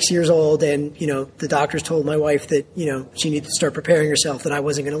 36 years old, and, you know, the doctors told my wife that, you know, she needed to start preparing herself, that I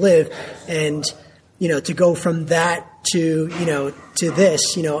wasn't going to live. And, you know, to go from that to, you know, to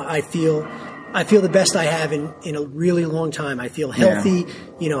this, you know, I feel the best I have in a really long time. I feel healthy,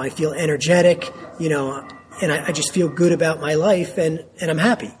 you know, I feel energetic, you know, and I just feel good about my life, and I'm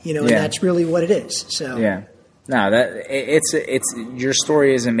happy, you know, and that's really what it is. So, no, it's your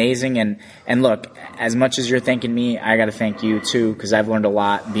story is amazing. And look, as much as you're thanking me, I got to thank you too, because I've learned a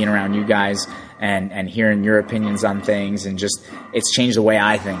lot being around you guys and hearing your opinions on things, and just, it's changed the way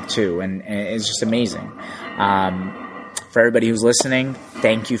I think too. And it's just amazing. For everybody who's listening,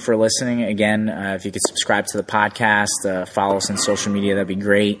 thank you for listening. Again, if you could subscribe to the podcast, follow us on social media, that'd be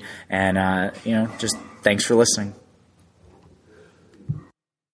great. And, you know, just thanks for listening.